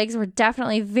said the legs were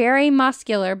definitely very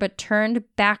muscular, but turned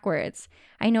backwards.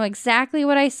 I know exactly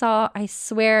what I saw. I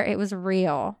swear it was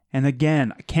real. And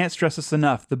again, I can't stress this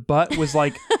enough. The butt was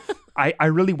like, I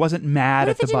really wasn't mad What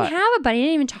at if it the didn't butt. have a butt? He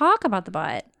didn't even talk about the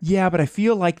butt. Yeah, but I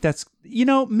feel like that's,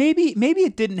 maybe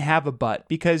it didn't have a butt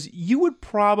because you would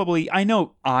probably, I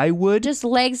know I would. Just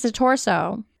legs to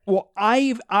torso. Well,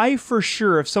 I for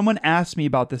sure, if someone asked me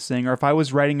about this thing or if I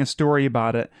was writing a story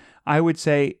about it, I would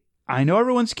say, I know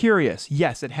everyone's curious.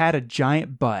 Yes, it had a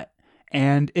giant butt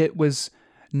and it was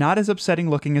not as upsetting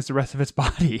looking as the rest of its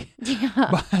body.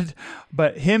 Yeah.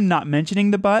 But him not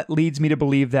mentioning the butt leads me to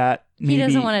believe that maybe, He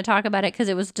doesn't want to talk about it because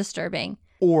it was disturbing.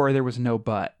 or there was no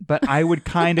butt. But I would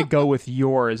kind of go with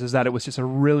yours, is that it was just a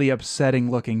really upsetting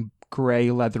looking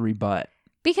gray leathery butt.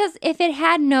 Because if it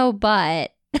had no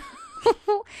butt,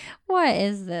 what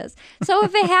is this? So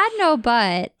if it had no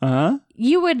butt,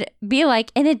 you would be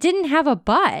like, and it didn't have a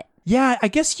butt. Yeah, I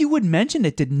guess you would mention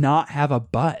it did not have a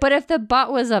butt. But if the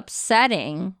butt was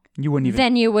upsetting, you wouldn't even.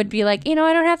 then you would be like, I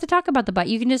don't have to talk about the butt.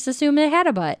 You can just assume it had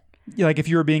a butt. Like if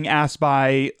you were being asked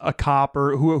by a cop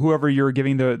or whoever you were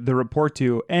giving the report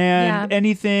to, and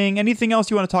anything else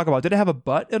you want to talk about, did it have a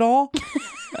butt at all?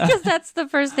 Because that's the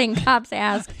first thing cops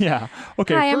ask. Yeah.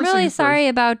 Okay. Hi, I'm first really things sorry first.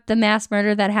 about the mass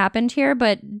murder that happened here,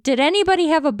 but did anybody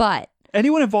have a butt?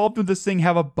 Anyone involved with this thing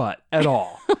have a butt at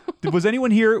all? Was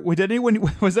anyone here? Was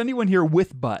anyone here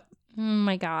with butt? Oh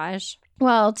my gosh.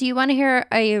 Well, do you want to hear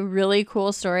a really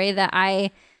cool story that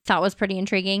I thought was pretty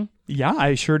intriguing? Yeah,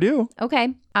 I sure do.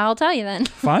 Okay, I'll tell you then.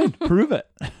 Fine, prove it.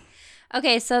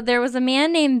 Okay, so there was a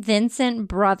man named Vincent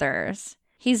Brothers.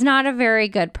 He's not a very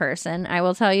good person. I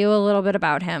will tell you a little bit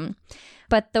about him.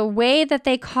 But the way that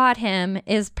they caught him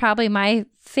is probably my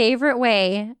favorite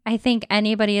way I think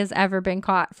anybody has ever been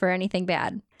caught for anything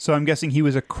bad. So I'm guessing he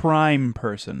was a crime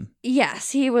person.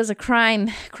 Yes, he was a crime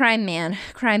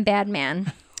bad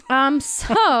man.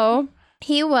 So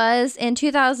he was, in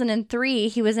 2003,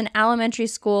 he was an elementary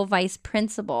school vice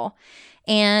principal,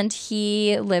 and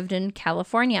he lived in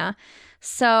California.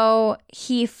 So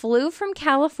he flew from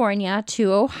California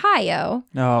to Ohio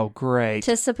Oh, great.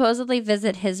 to supposedly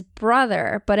visit his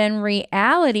brother, but in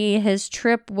reality, his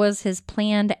trip was his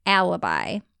planned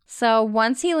alibi. So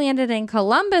once he landed in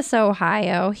Columbus,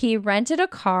 Ohio, he rented a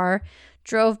car,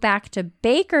 drove back to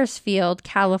Bakersfield,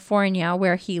 California,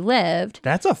 where he lived.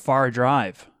 That's a far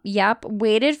drive. Yep,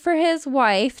 waited for his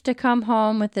wife to come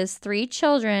home with his 3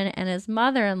 children and his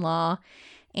mother-in-law,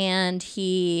 and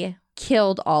he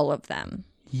killed all of them.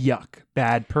 Yuck.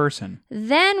 Bad person.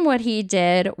 Then what he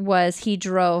did was he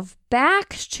drove back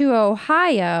to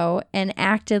Ohio and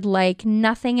acted like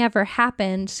nothing ever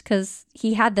happened because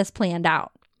he had this planned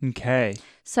out. Okay.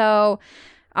 So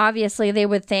obviously they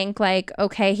would think like,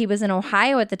 okay, he was in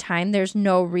Ohio at the time. There's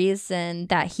no reason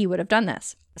that he would have done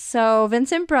this. So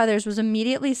Vincent Brothers was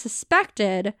immediately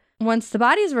suspected once the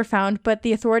bodies were found, but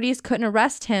the authorities couldn't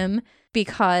arrest him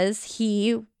because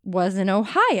he was in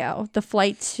Ohio. The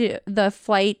flight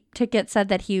ticket said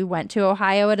that he went to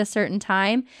Ohio at a certain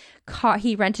time.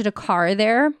 He rented a car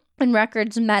there. And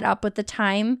records met up with the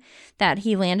time that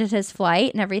he landed his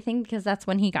flight and everything, because that's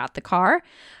when he got the car.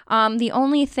 The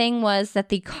only thing was that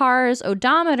the car's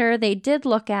odometer they did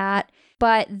look at,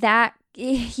 but that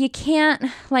you can't,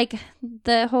 like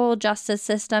the whole justice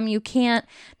system, you can't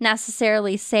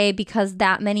necessarily say because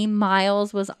that many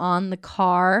miles was on the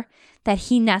car that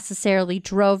he necessarily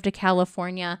drove to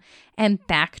California and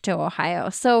back to Ohio.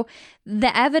 So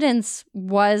the evidence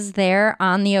was there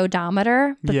on the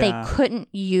odometer, but they couldn't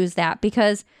use that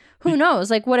because who knows?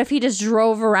 Like, what if he just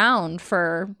drove around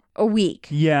for a week?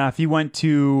 Yeah, if he went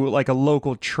to like a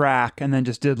local track and then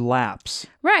just did laps.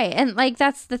 Right. And like,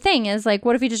 that's the thing is like,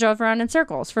 what if he just drove around in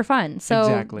circles for fun? So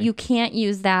Exactly. you can't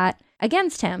use that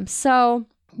against him. So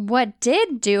what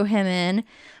did do him in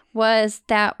was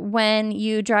that when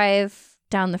you drive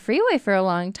down the freeway for a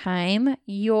long time,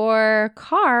 your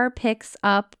car picks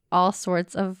up all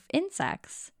sorts of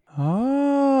insects.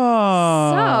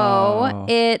 Oh. So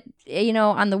it,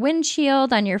 on the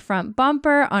windshield, on your front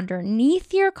bumper,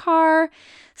 underneath your car.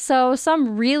 So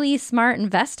some really smart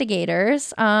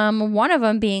investigators, one of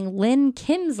them being Lynn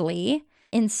Kimsley,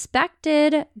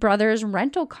 inspected Brothers'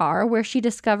 rental car where she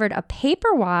discovered a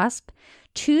paper wasp,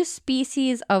 2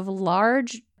 species of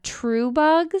large true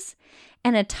bugs,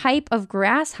 and a type of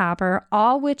grasshopper,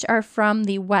 all which are from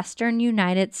the western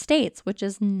United States, which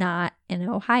is not in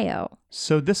Ohio.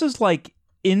 So this is like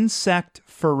insect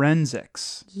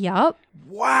forensics. Yup.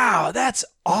 Wow, that's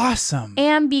awesome.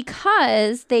 And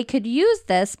because they could use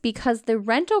this, because the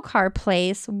rental car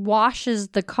place washes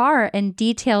the car and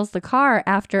details the car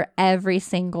after every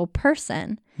single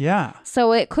person. Yeah.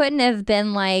 So it couldn't have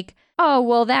been like, oh,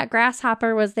 well, that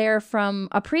grasshopper was there from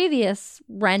a previous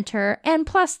renter. And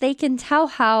plus, they can tell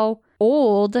how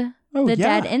old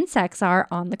dead insects are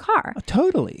on the car.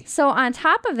 Totally. So on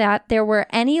top of that, there were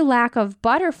any lack of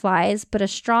butterflies, but a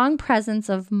strong presence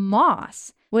of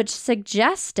moss, which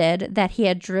suggested that he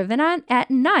had driven on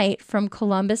at night from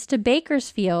Columbus to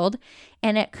Bakersfield,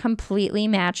 and it completely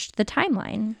matched the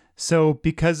timeline. So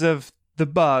because of the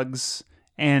bugs,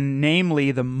 and namely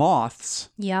the moths,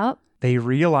 Yep. they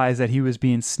realized that he was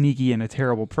being sneaky and a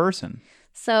terrible person.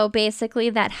 So basically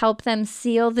that helped them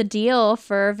seal the deal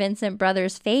for Vincent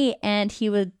Brothers' fate, and he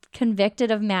was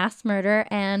convicted of mass murder,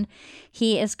 and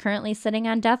he is currently sitting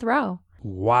on death row.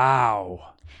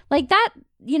 Wow. Like that,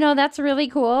 that's really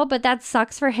cool, but that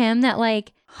sucks for him that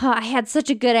like, I had such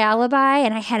a good alibi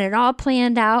and I had it all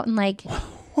planned out, and like,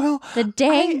 well, the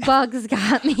dang bugs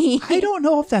got me. I don't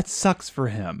know if that sucks for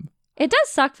him. It does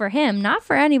suck for him, not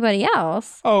for anybody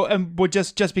else. Oh, and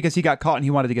just because he got caught and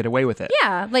he wanted to get away with it.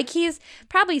 Yeah, like he's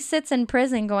probably sits in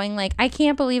prison going like, I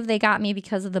can't believe they got me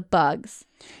because of the bugs.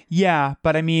 Yeah,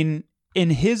 but I mean,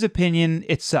 in his opinion,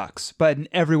 it sucks. But in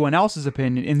everyone else's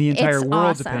opinion, in the entire It's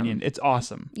world's awesome. opinion, it's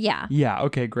awesome. Yeah. Yeah,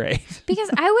 okay, great. Because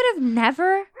I would have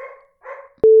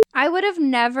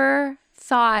never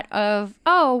thought of,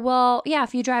 oh, well, yeah,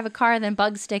 if you drive a car, then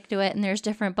bugs stick to it and there's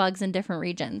different bugs in different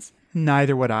regions.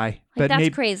 Neither would I. Like,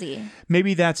 that's crazy.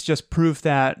 Maybe that's just proof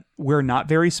that we're not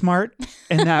very smart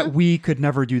and that we could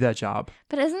never do that job.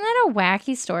 But isn't that a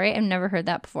wacky story? I've never heard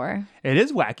that before. It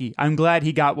is wacky. I'm glad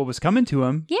he got what was coming to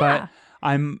him. Yeah.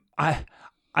 But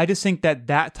I just think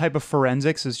that type of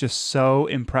forensics is just so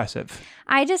impressive.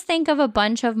 I just think of a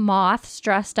bunch of moths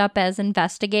dressed up as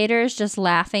investigators just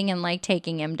laughing and like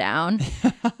taking him down,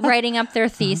 writing up their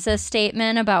thesis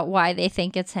statement about why they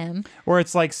think it's him. Or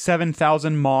it's like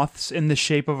 7,000 moths in the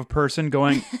shape of a person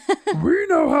going, we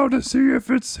know how to see if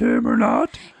it's him or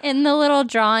not. In the little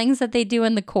drawings that they do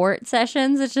in the court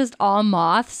sessions, it's just all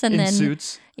moths and In then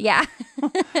suits. Yeah.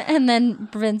 And then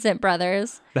Vincent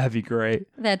Brothers. That'd be great.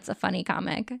 That's a funny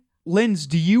comic. Linz,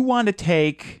 do you want to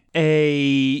take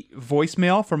a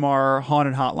voicemail from our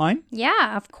haunted hotline?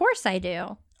 Yeah, of course I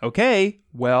do. Okay,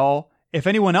 well, if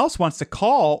anyone else wants to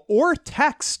call or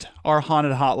text our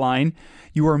haunted hotline,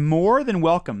 you are more than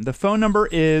welcome. The phone number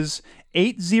is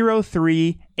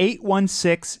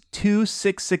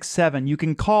 803-816-2667. You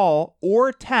can call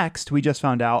or text, we just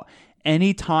found out,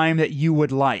 anytime that you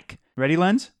would like. Ready,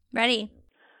 Linz? Ready.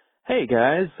 Hey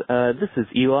guys, this is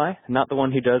Eli, not the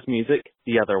one who does music,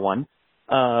 the other one,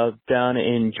 down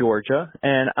in Georgia,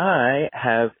 and I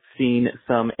have seen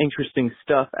some interesting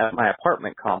stuff at my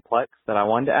apartment complex that I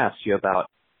wanted to ask you about.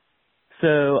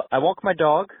 So I walk my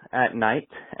dog at night,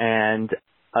 and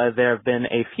there have been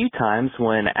a few times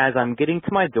when, as I'm getting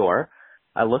to my door,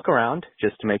 I look around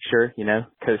just to make sure,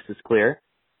 coast is clear,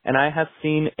 and I have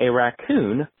seen a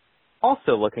raccoon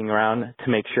also looking around to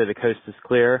make sure the coast is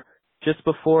clear just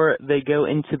before they go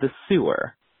into the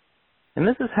sewer. And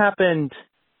this has happened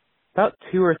about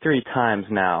 2 or 3 times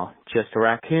now. Just a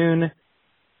raccoon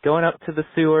going up to the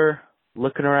sewer,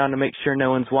 looking around to make sure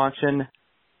no one's watching,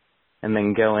 and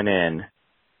then going in.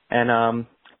 And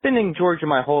been in Georgia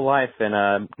my whole life,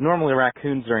 and normally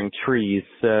raccoons are in trees,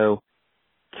 so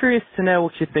curious to know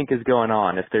what you think is going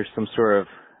on, if there's some sort of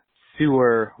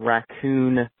sewer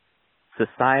raccoon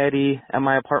society at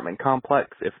my apartment complex,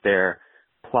 if they're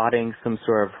plotting some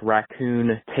sort of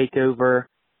raccoon takeover.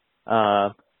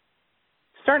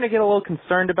 Starting to get a little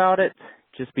concerned about it,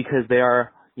 just because they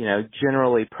are,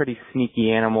 generally pretty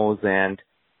sneaky animals, and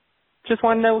just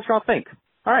want to know what y'all think.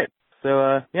 All right,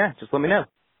 so just let me know.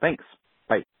 Thanks.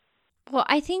 Bye. Well,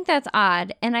 I think that's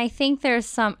odd, and I think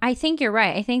I think you're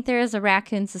right. I think there is a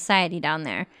raccoon society down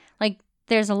there. Like,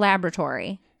 there's a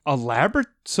laboratory. A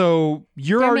laboratory? So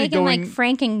you're They're already making going...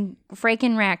 like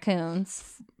Franken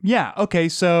raccoons. Yeah, okay,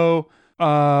 so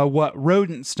what,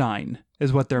 Rodenstein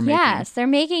is what they're making. Yes, they're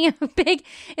making a big...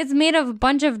 It's made of a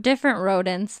bunch of different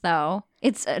rodents, though.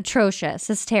 It's atrocious.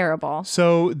 It's terrible.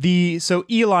 So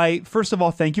Eli, first of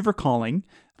all, thank you for calling.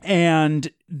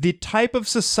 And the type of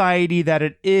society that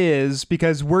it is,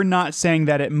 because we're not saying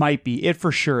that it might be, it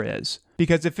for sure is.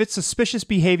 Because if it's suspicious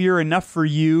behavior enough for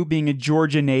you, being a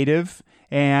Georgia native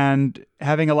and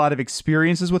having a lot of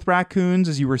experiences with raccoons,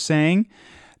 as you were saying,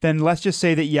 then let's just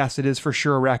say that yes, it is for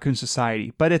sure a raccoon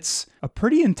society. But it's a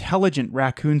pretty intelligent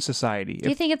raccoon society. Do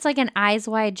you think it's like an Eyes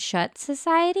Wide Shut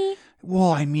society?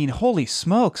 Well, I mean, holy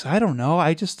smokes. I don't know.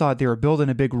 I just thought they were building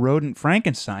a big rodent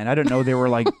Frankenstein. I didn't know they were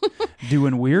like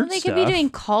doing weird They stuff. could be doing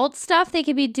cult stuff. They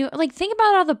could be doing, like, think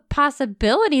about all the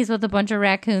possibilities with a bunch of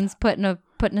raccoons put in a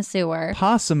sewer.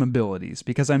 Possum abilities,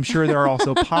 because I'm sure there are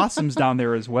also possums down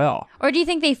there as well. Or do you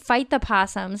think they fight the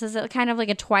possums? Is it kind of like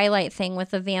a Twilight thing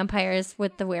with the vampires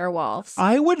with the werewolves?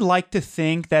 I would like to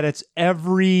think that it's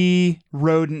every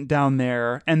rodent down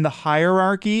there and the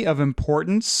hierarchy of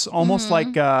importance, almost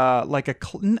like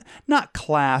not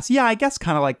class. Yeah, I guess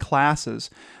kind of like classes.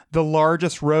 The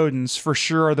largest rodents for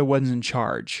sure are the ones in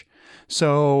charge.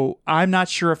 So I'm not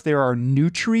sure if there are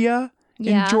nutria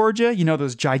in Georgia,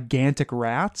 those gigantic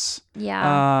rats.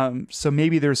 Yeah. So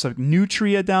maybe there's some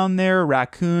nutria down there,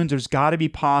 raccoons. There's got to be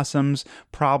possums,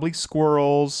 probably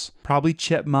squirrels, probably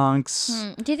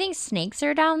chipmunks. Do you think snakes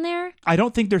are down there? I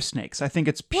don't think they're snakes. I think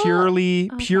it's purely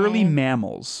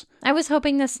mammals. I was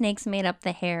hoping the snakes made up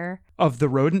the hair. Of the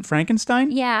rodent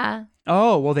Frankenstein? Yeah.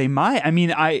 Oh, well, they might. I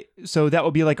mean, so that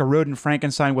would be like a rodent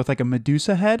Frankenstein with like a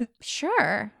Medusa head?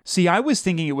 Sure. See, I was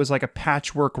thinking it was like a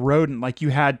patchwork rodent. Like you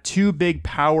had two big,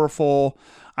 powerful,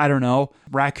 I don't know,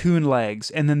 raccoon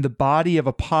legs, and then the body of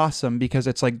a possum because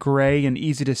it's like gray and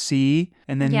easy to see,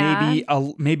 and then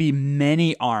maybe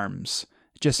many arms.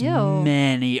 Just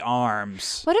many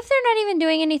arms. What if they're not even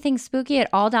doing anything spooky at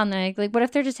all down there? Like, what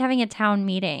if they're just having a town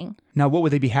meeting? Now, what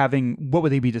would they be having? What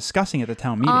would they be discussing at the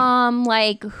town meeting?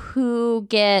 Like who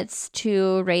gets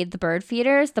to raid the bird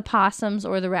feeders, the possums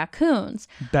or the raccoons?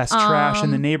 Best trash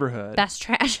in the neighborhood. Best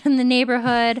trash in the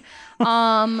neighborhood.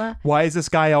 Why is this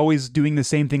guy always doing the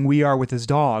same thing we are with his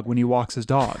dog when he walks his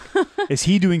dog? Is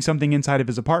he doing something inside of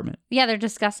his apartment? Yeah, they're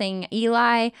discussing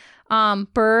Eli,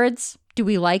 birds. Do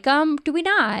we like them? Do we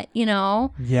not?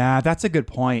 Yeah, that's a good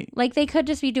point. Like they could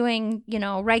just be doing,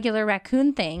 regular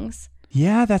raccoon things.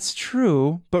 Yeah, that's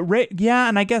true. But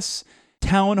and I guess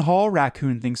town hall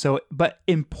raccoon things. So, but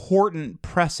important,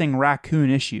 pressing raccoon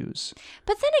issues.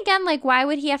 But then again, like, why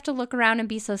would he have to look around and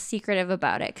be so secretive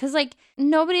about it? Because like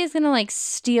nobody's gonna like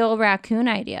steal raccoon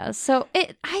ideas. So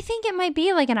I think it might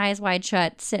be like an Eyes Wide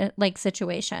Shut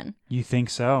situation. You think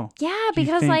so? Yeah,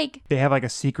 because like they have like a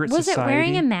secret was society. Was it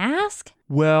wearing a mask?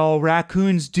 Well,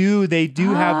 raccoons do. They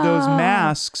do have those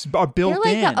masks are built in.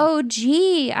 They're like the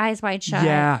OG Eyes Wide Shut.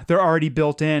 Yeah, they're already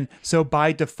built in. So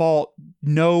by default,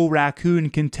 no raccoon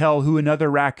can tell who another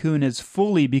raccoon is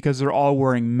fully because they're all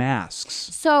wearing masks.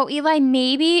 So, Eli,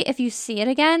 maybe if you see it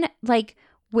again, like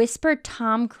whisper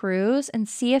Tom Cruise and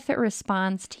see if it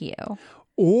responds to you.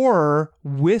 Or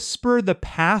whisper the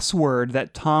password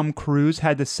that Tom Cruise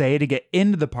had to say to get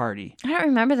into the party. I don't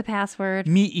remember the password.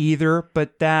 Me either,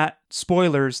 but that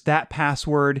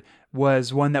password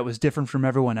was one that was different from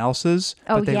everyone else's.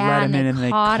 But they let him in and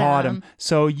they caught him.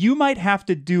 So you might have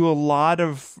to do a lot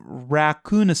of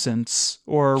raccoonessence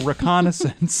or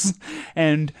reconnaissance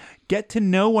and get to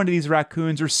know one of these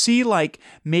raccoons or see like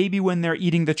maybe when they're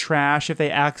eating the trash, if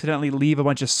they accidentally leave a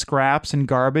bunch of scraps and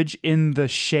garbage in the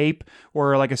shape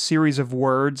or like a series of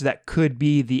words that could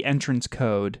be the entrance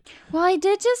code. Well, I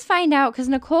did just find out because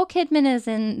Nicole Kidman is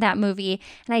in that movie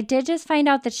and I did just find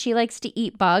out that she likes to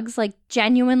eat bugs, like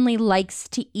genuinely likes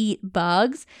to eat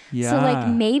bugs. Yeah. So like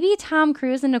maybe Tom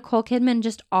Cruise and Nicole Kidman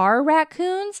just are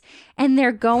raccoons and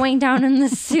they're going down in the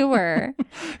sewer.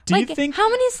 Do you think how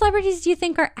many celebrities do you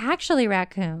think are actually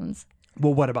raccoons?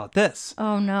 Well, what about this?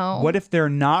 Oh, no. What if they're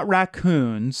not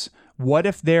raccoons? What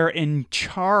if they're in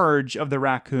charge of the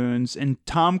raccoons and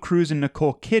Tom Cruise and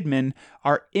Nicole Kidman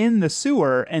are in the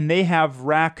sewer and they have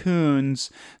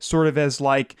raccoons sort of as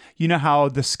like, you know how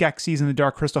the Skeksis in the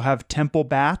Dark Crystal have temple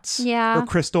bats? Yeah. Or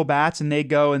crystal bats, and they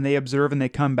go and they observe and they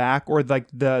come back, or like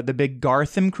the big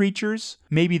Gartham creatures?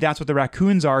 Maybe that's what the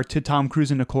raccoons are to Tom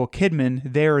Cruise and Nicole Kidman.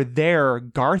 They're their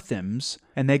Garthams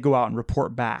and they go out and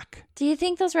report back. Do you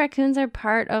think those raccoons are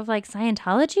part of like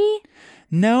Scientology?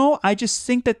 No, I just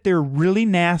think that they're really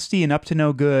nasty and up to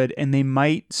no good, and they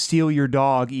might steal your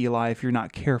dog, Eli, if you're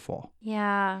not careful.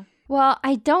 Yeah. Well,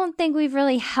 I don't think we've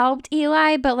really helped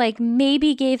Eli, but like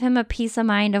maybe gave him a peace of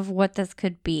mind of what this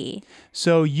could be.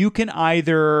 So you can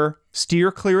either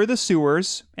steer clear of the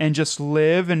sewers and just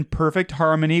live in perfect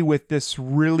harmony with this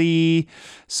really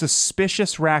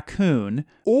suspicious raccoon,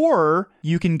 or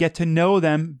you can get to know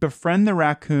them, befriend the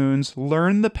raccoons,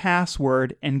 learn the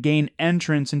password, and gain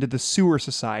entrance into the sewer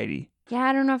society. Yeah,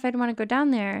 I don't know if I'd want to go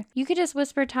down there. You could just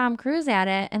whisper Tom Cruise at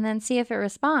it and then see if it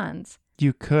responds.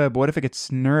 You could, but what if it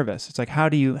gets nervous? It's like, how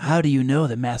do you know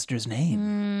the master's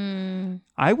name?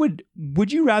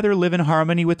 Would you rather live in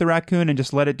harmony with the raccoon and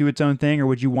just let it do its own thing, or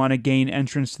would you want to gain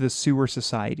entrance to the sewer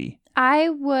society?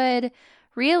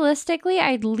 Realistically,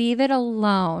 I'd leave it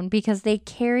alone because they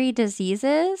carry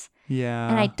diseases. Yeah.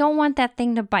 And I don't want that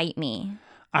thing to bite me.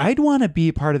 I'd want to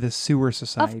be part of the sewer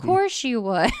society. Of course you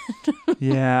would.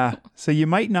 Yeah. So you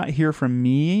might not hear from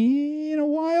me in a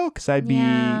while because I'd be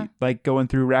like going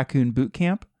through raccoon boot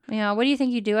camp. Yeah. What do you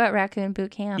think you do at raccoon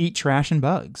boot camp? Eat trash and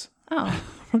bugs. Oh.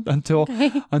 until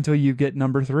you get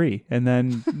number 3. And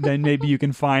then maybe you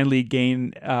can finally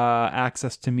gain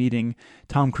access to meeting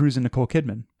Tom Cruise and Nicole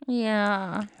Kidman.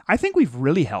 Yeah. I think we've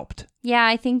really helped. Yeah.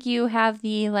 I think you have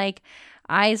the like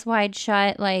eyes wide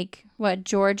shut, like what,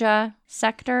 Georgia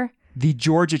sector? The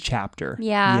Georgia chapter.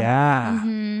 Yeah. Yeah.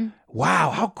 Mm-hmm.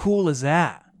 Wow. How cool is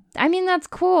that? I mean, that's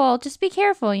cool. Just be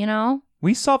careful, you know?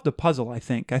 We solved a puzzle, I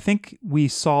think. I think we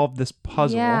solved this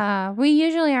puzzle. Yeah. We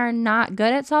usually are not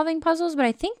good at solving puzzles, but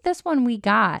I think this one we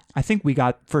got. I think we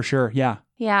got for sure. Yeah.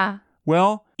 Yeah.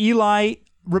 Well, Eli,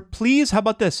 please, how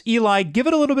about this? Eli, give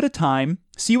it a little bit of time.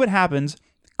 See what happens.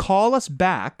 Call us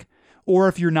back. Or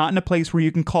if you're not in a place where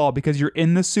you can call because you're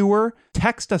in the sewer,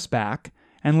 text us back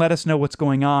and let us know what's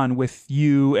going on with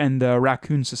you and the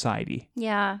Raccoon Society.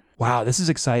 Yeah. Wow, this is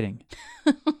exciting.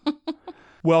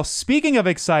 Well, speaking of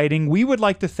exciting, we would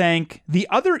like to thank the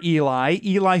other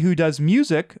Eli who does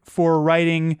music, for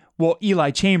writing, well, Eli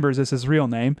Chambers is his real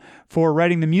name, for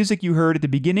writing the music you heard at the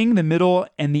beginning, the middle,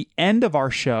 and the end of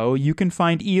our show. You can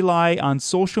find Eli on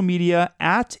social media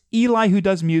at Eli Who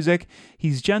Does Music.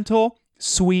 He's gentle,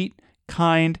 sweet,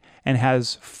 kind, and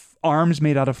has arms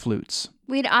made out of flutes.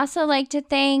 We'd also like to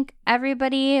thank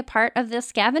everybody part of the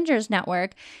Scavengers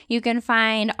Network. You can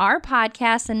find our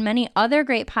podcast and many other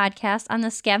great podcasts on the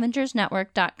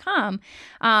scavengersnetwork.com.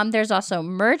 There's also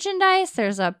merchandise.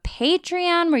 There's a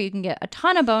Patreon where you can get a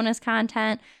ton of bonus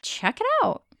content. Check it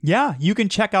out. Yeah, you can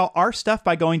check out our stuff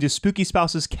by going to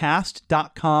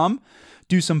spookyspousescast.com,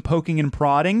 do some poking and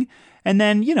prodding, and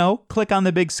then, click on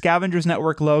the big Scavengers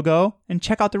Network logo and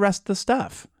check out the rest of the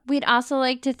stuff. We'd also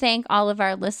like to thank all of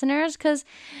our listeners, because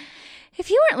if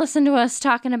you weren't listening to us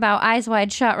talking about eyes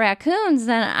wide shut raccoons,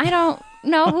 then I don't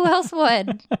know who else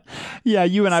would. Yeah,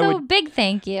 you and I would. So big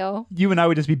thank you. You and I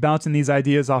would just be bouncing these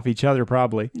ideas off each other,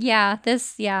 probably. Yeah,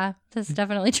 this is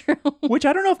definitely true. Which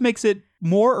I don't know if makes it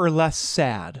more or less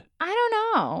sad. I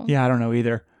don't know. Yeah, I don't know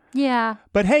either. Yeah.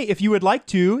 But hey, if you would like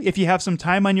to, if you have some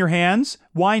time on your hands,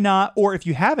 why not? Or if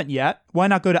you haven't yet, why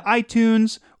not go to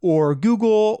iTunes or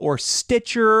Google or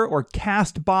Stitcher or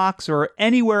CastBox or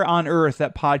anywhere on earth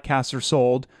that podcasts are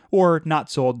sold, or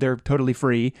not sold, they're totally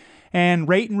free, and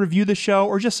rate and review the show,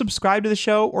 or just subscribe to the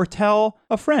show, or tell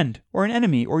a friend or an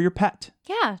enemy or your pet.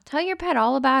 Yeah, tell your pet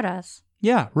all about us.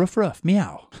 Yeah, ruff ruff,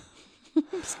 meow.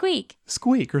 Squeak.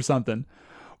 Squeak or something.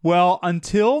 Well,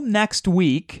 until next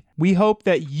week, we hope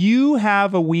that you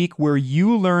have a week where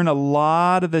you learn a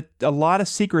lot of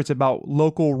secrets about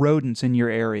local rodents in your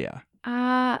area.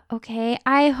 Okay.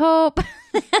 I hope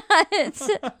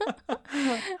that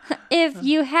if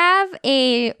you have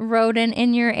a rodent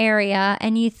in your area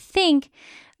and you think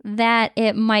that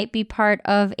it might be part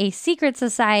of a secret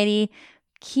society,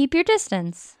 keep your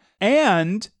distance.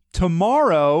 And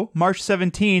tomorrow, March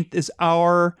 17th, is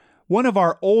one of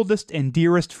our oldest and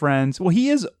dearest friends. Well, he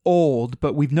is old,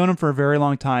 but we've known him for a very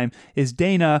long time, is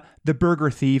Dana, the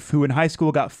burger thief, who in high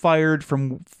school got fired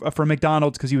from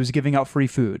McDonald's because he was giving out free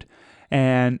food.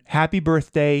 And happy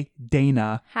birthday,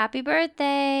 Dana. Happy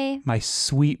birthday. My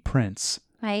sweet prince.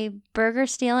 My burger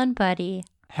stealing buddy.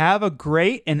 Have a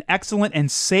great and excellent and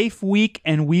safe week,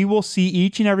 and we will see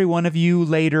each and every one of you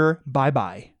later.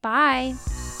 Bye-bye. Bye.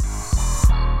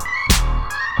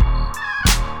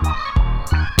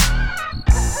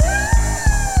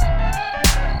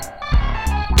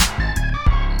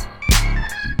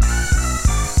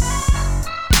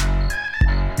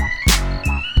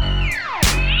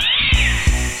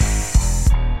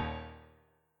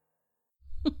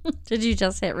 Did you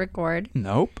just hit record?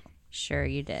 Nope. Sure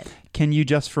you did. Can you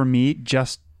just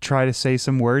try to say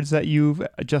some words that you've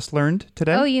just learned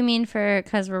today? Oh, you mean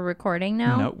because we're recording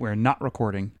now? No, we're not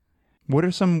recording. What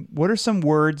are some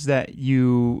words that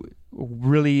you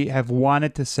really have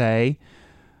wanted to say,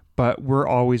 but we're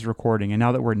always recording, and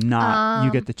now that we're not,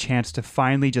 you get the chance to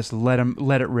finally just let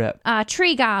it rip.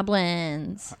 Tree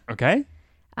goblins. Okay.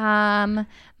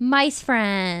 Mice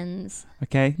friends.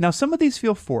 Okay. Now some of these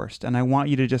feel forced, and I want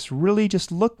you to just really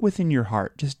just look within your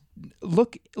heart. Just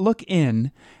look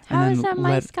in. How and is that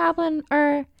mice goblin?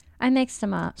 Or I mixed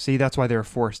them up. See, that's why they were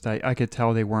forced. I could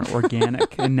tell they weren't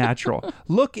organic and natural.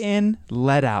 Look in,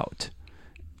 let out.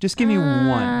 Just give me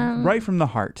one right from the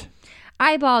heart.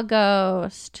 Eyeball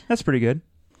ghost. That's pretty good.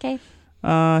 Okay.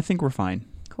 I think we're fine.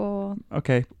 Cool.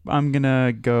 Okay. I'm going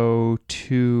to go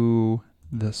to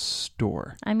the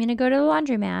store. I'm going to go to the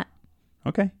laundromat.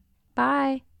 Okay.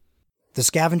 Bye. The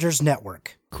Scavengers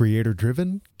Network.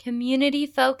 Creator-driven. Community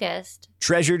focused.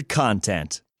 Treasured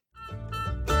content.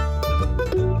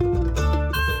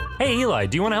 Hey, Eli,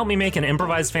 do you want to help me make an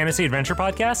improvised fantasy adventure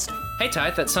podcast? Hey,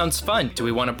 Ty, that sounds fun. Do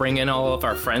we want to bring in all of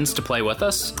our friends to play with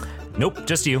us? Nope,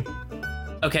 just you.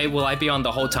 Okay, will I be on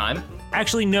the whole time?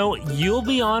 Actually, no, you'll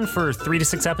be on for 3 to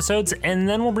 6 episodes, and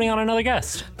then we'll bring on another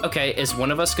guest. Okay, is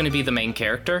one of us going to be the main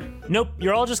character? Nope,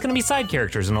 you're all just going to be side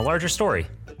characters in a larger story.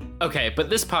 Okay, but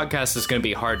this podcast is going to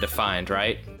be hard to find,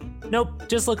 right? Nope,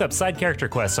 just look up Side Character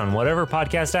Quest on whatever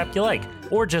podcast app you like,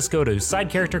 or just go to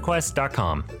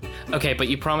sidecharacterquest.com. Okay, but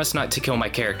you promise not to kill my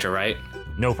character, right?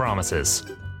 No promises.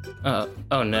 Oh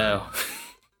no.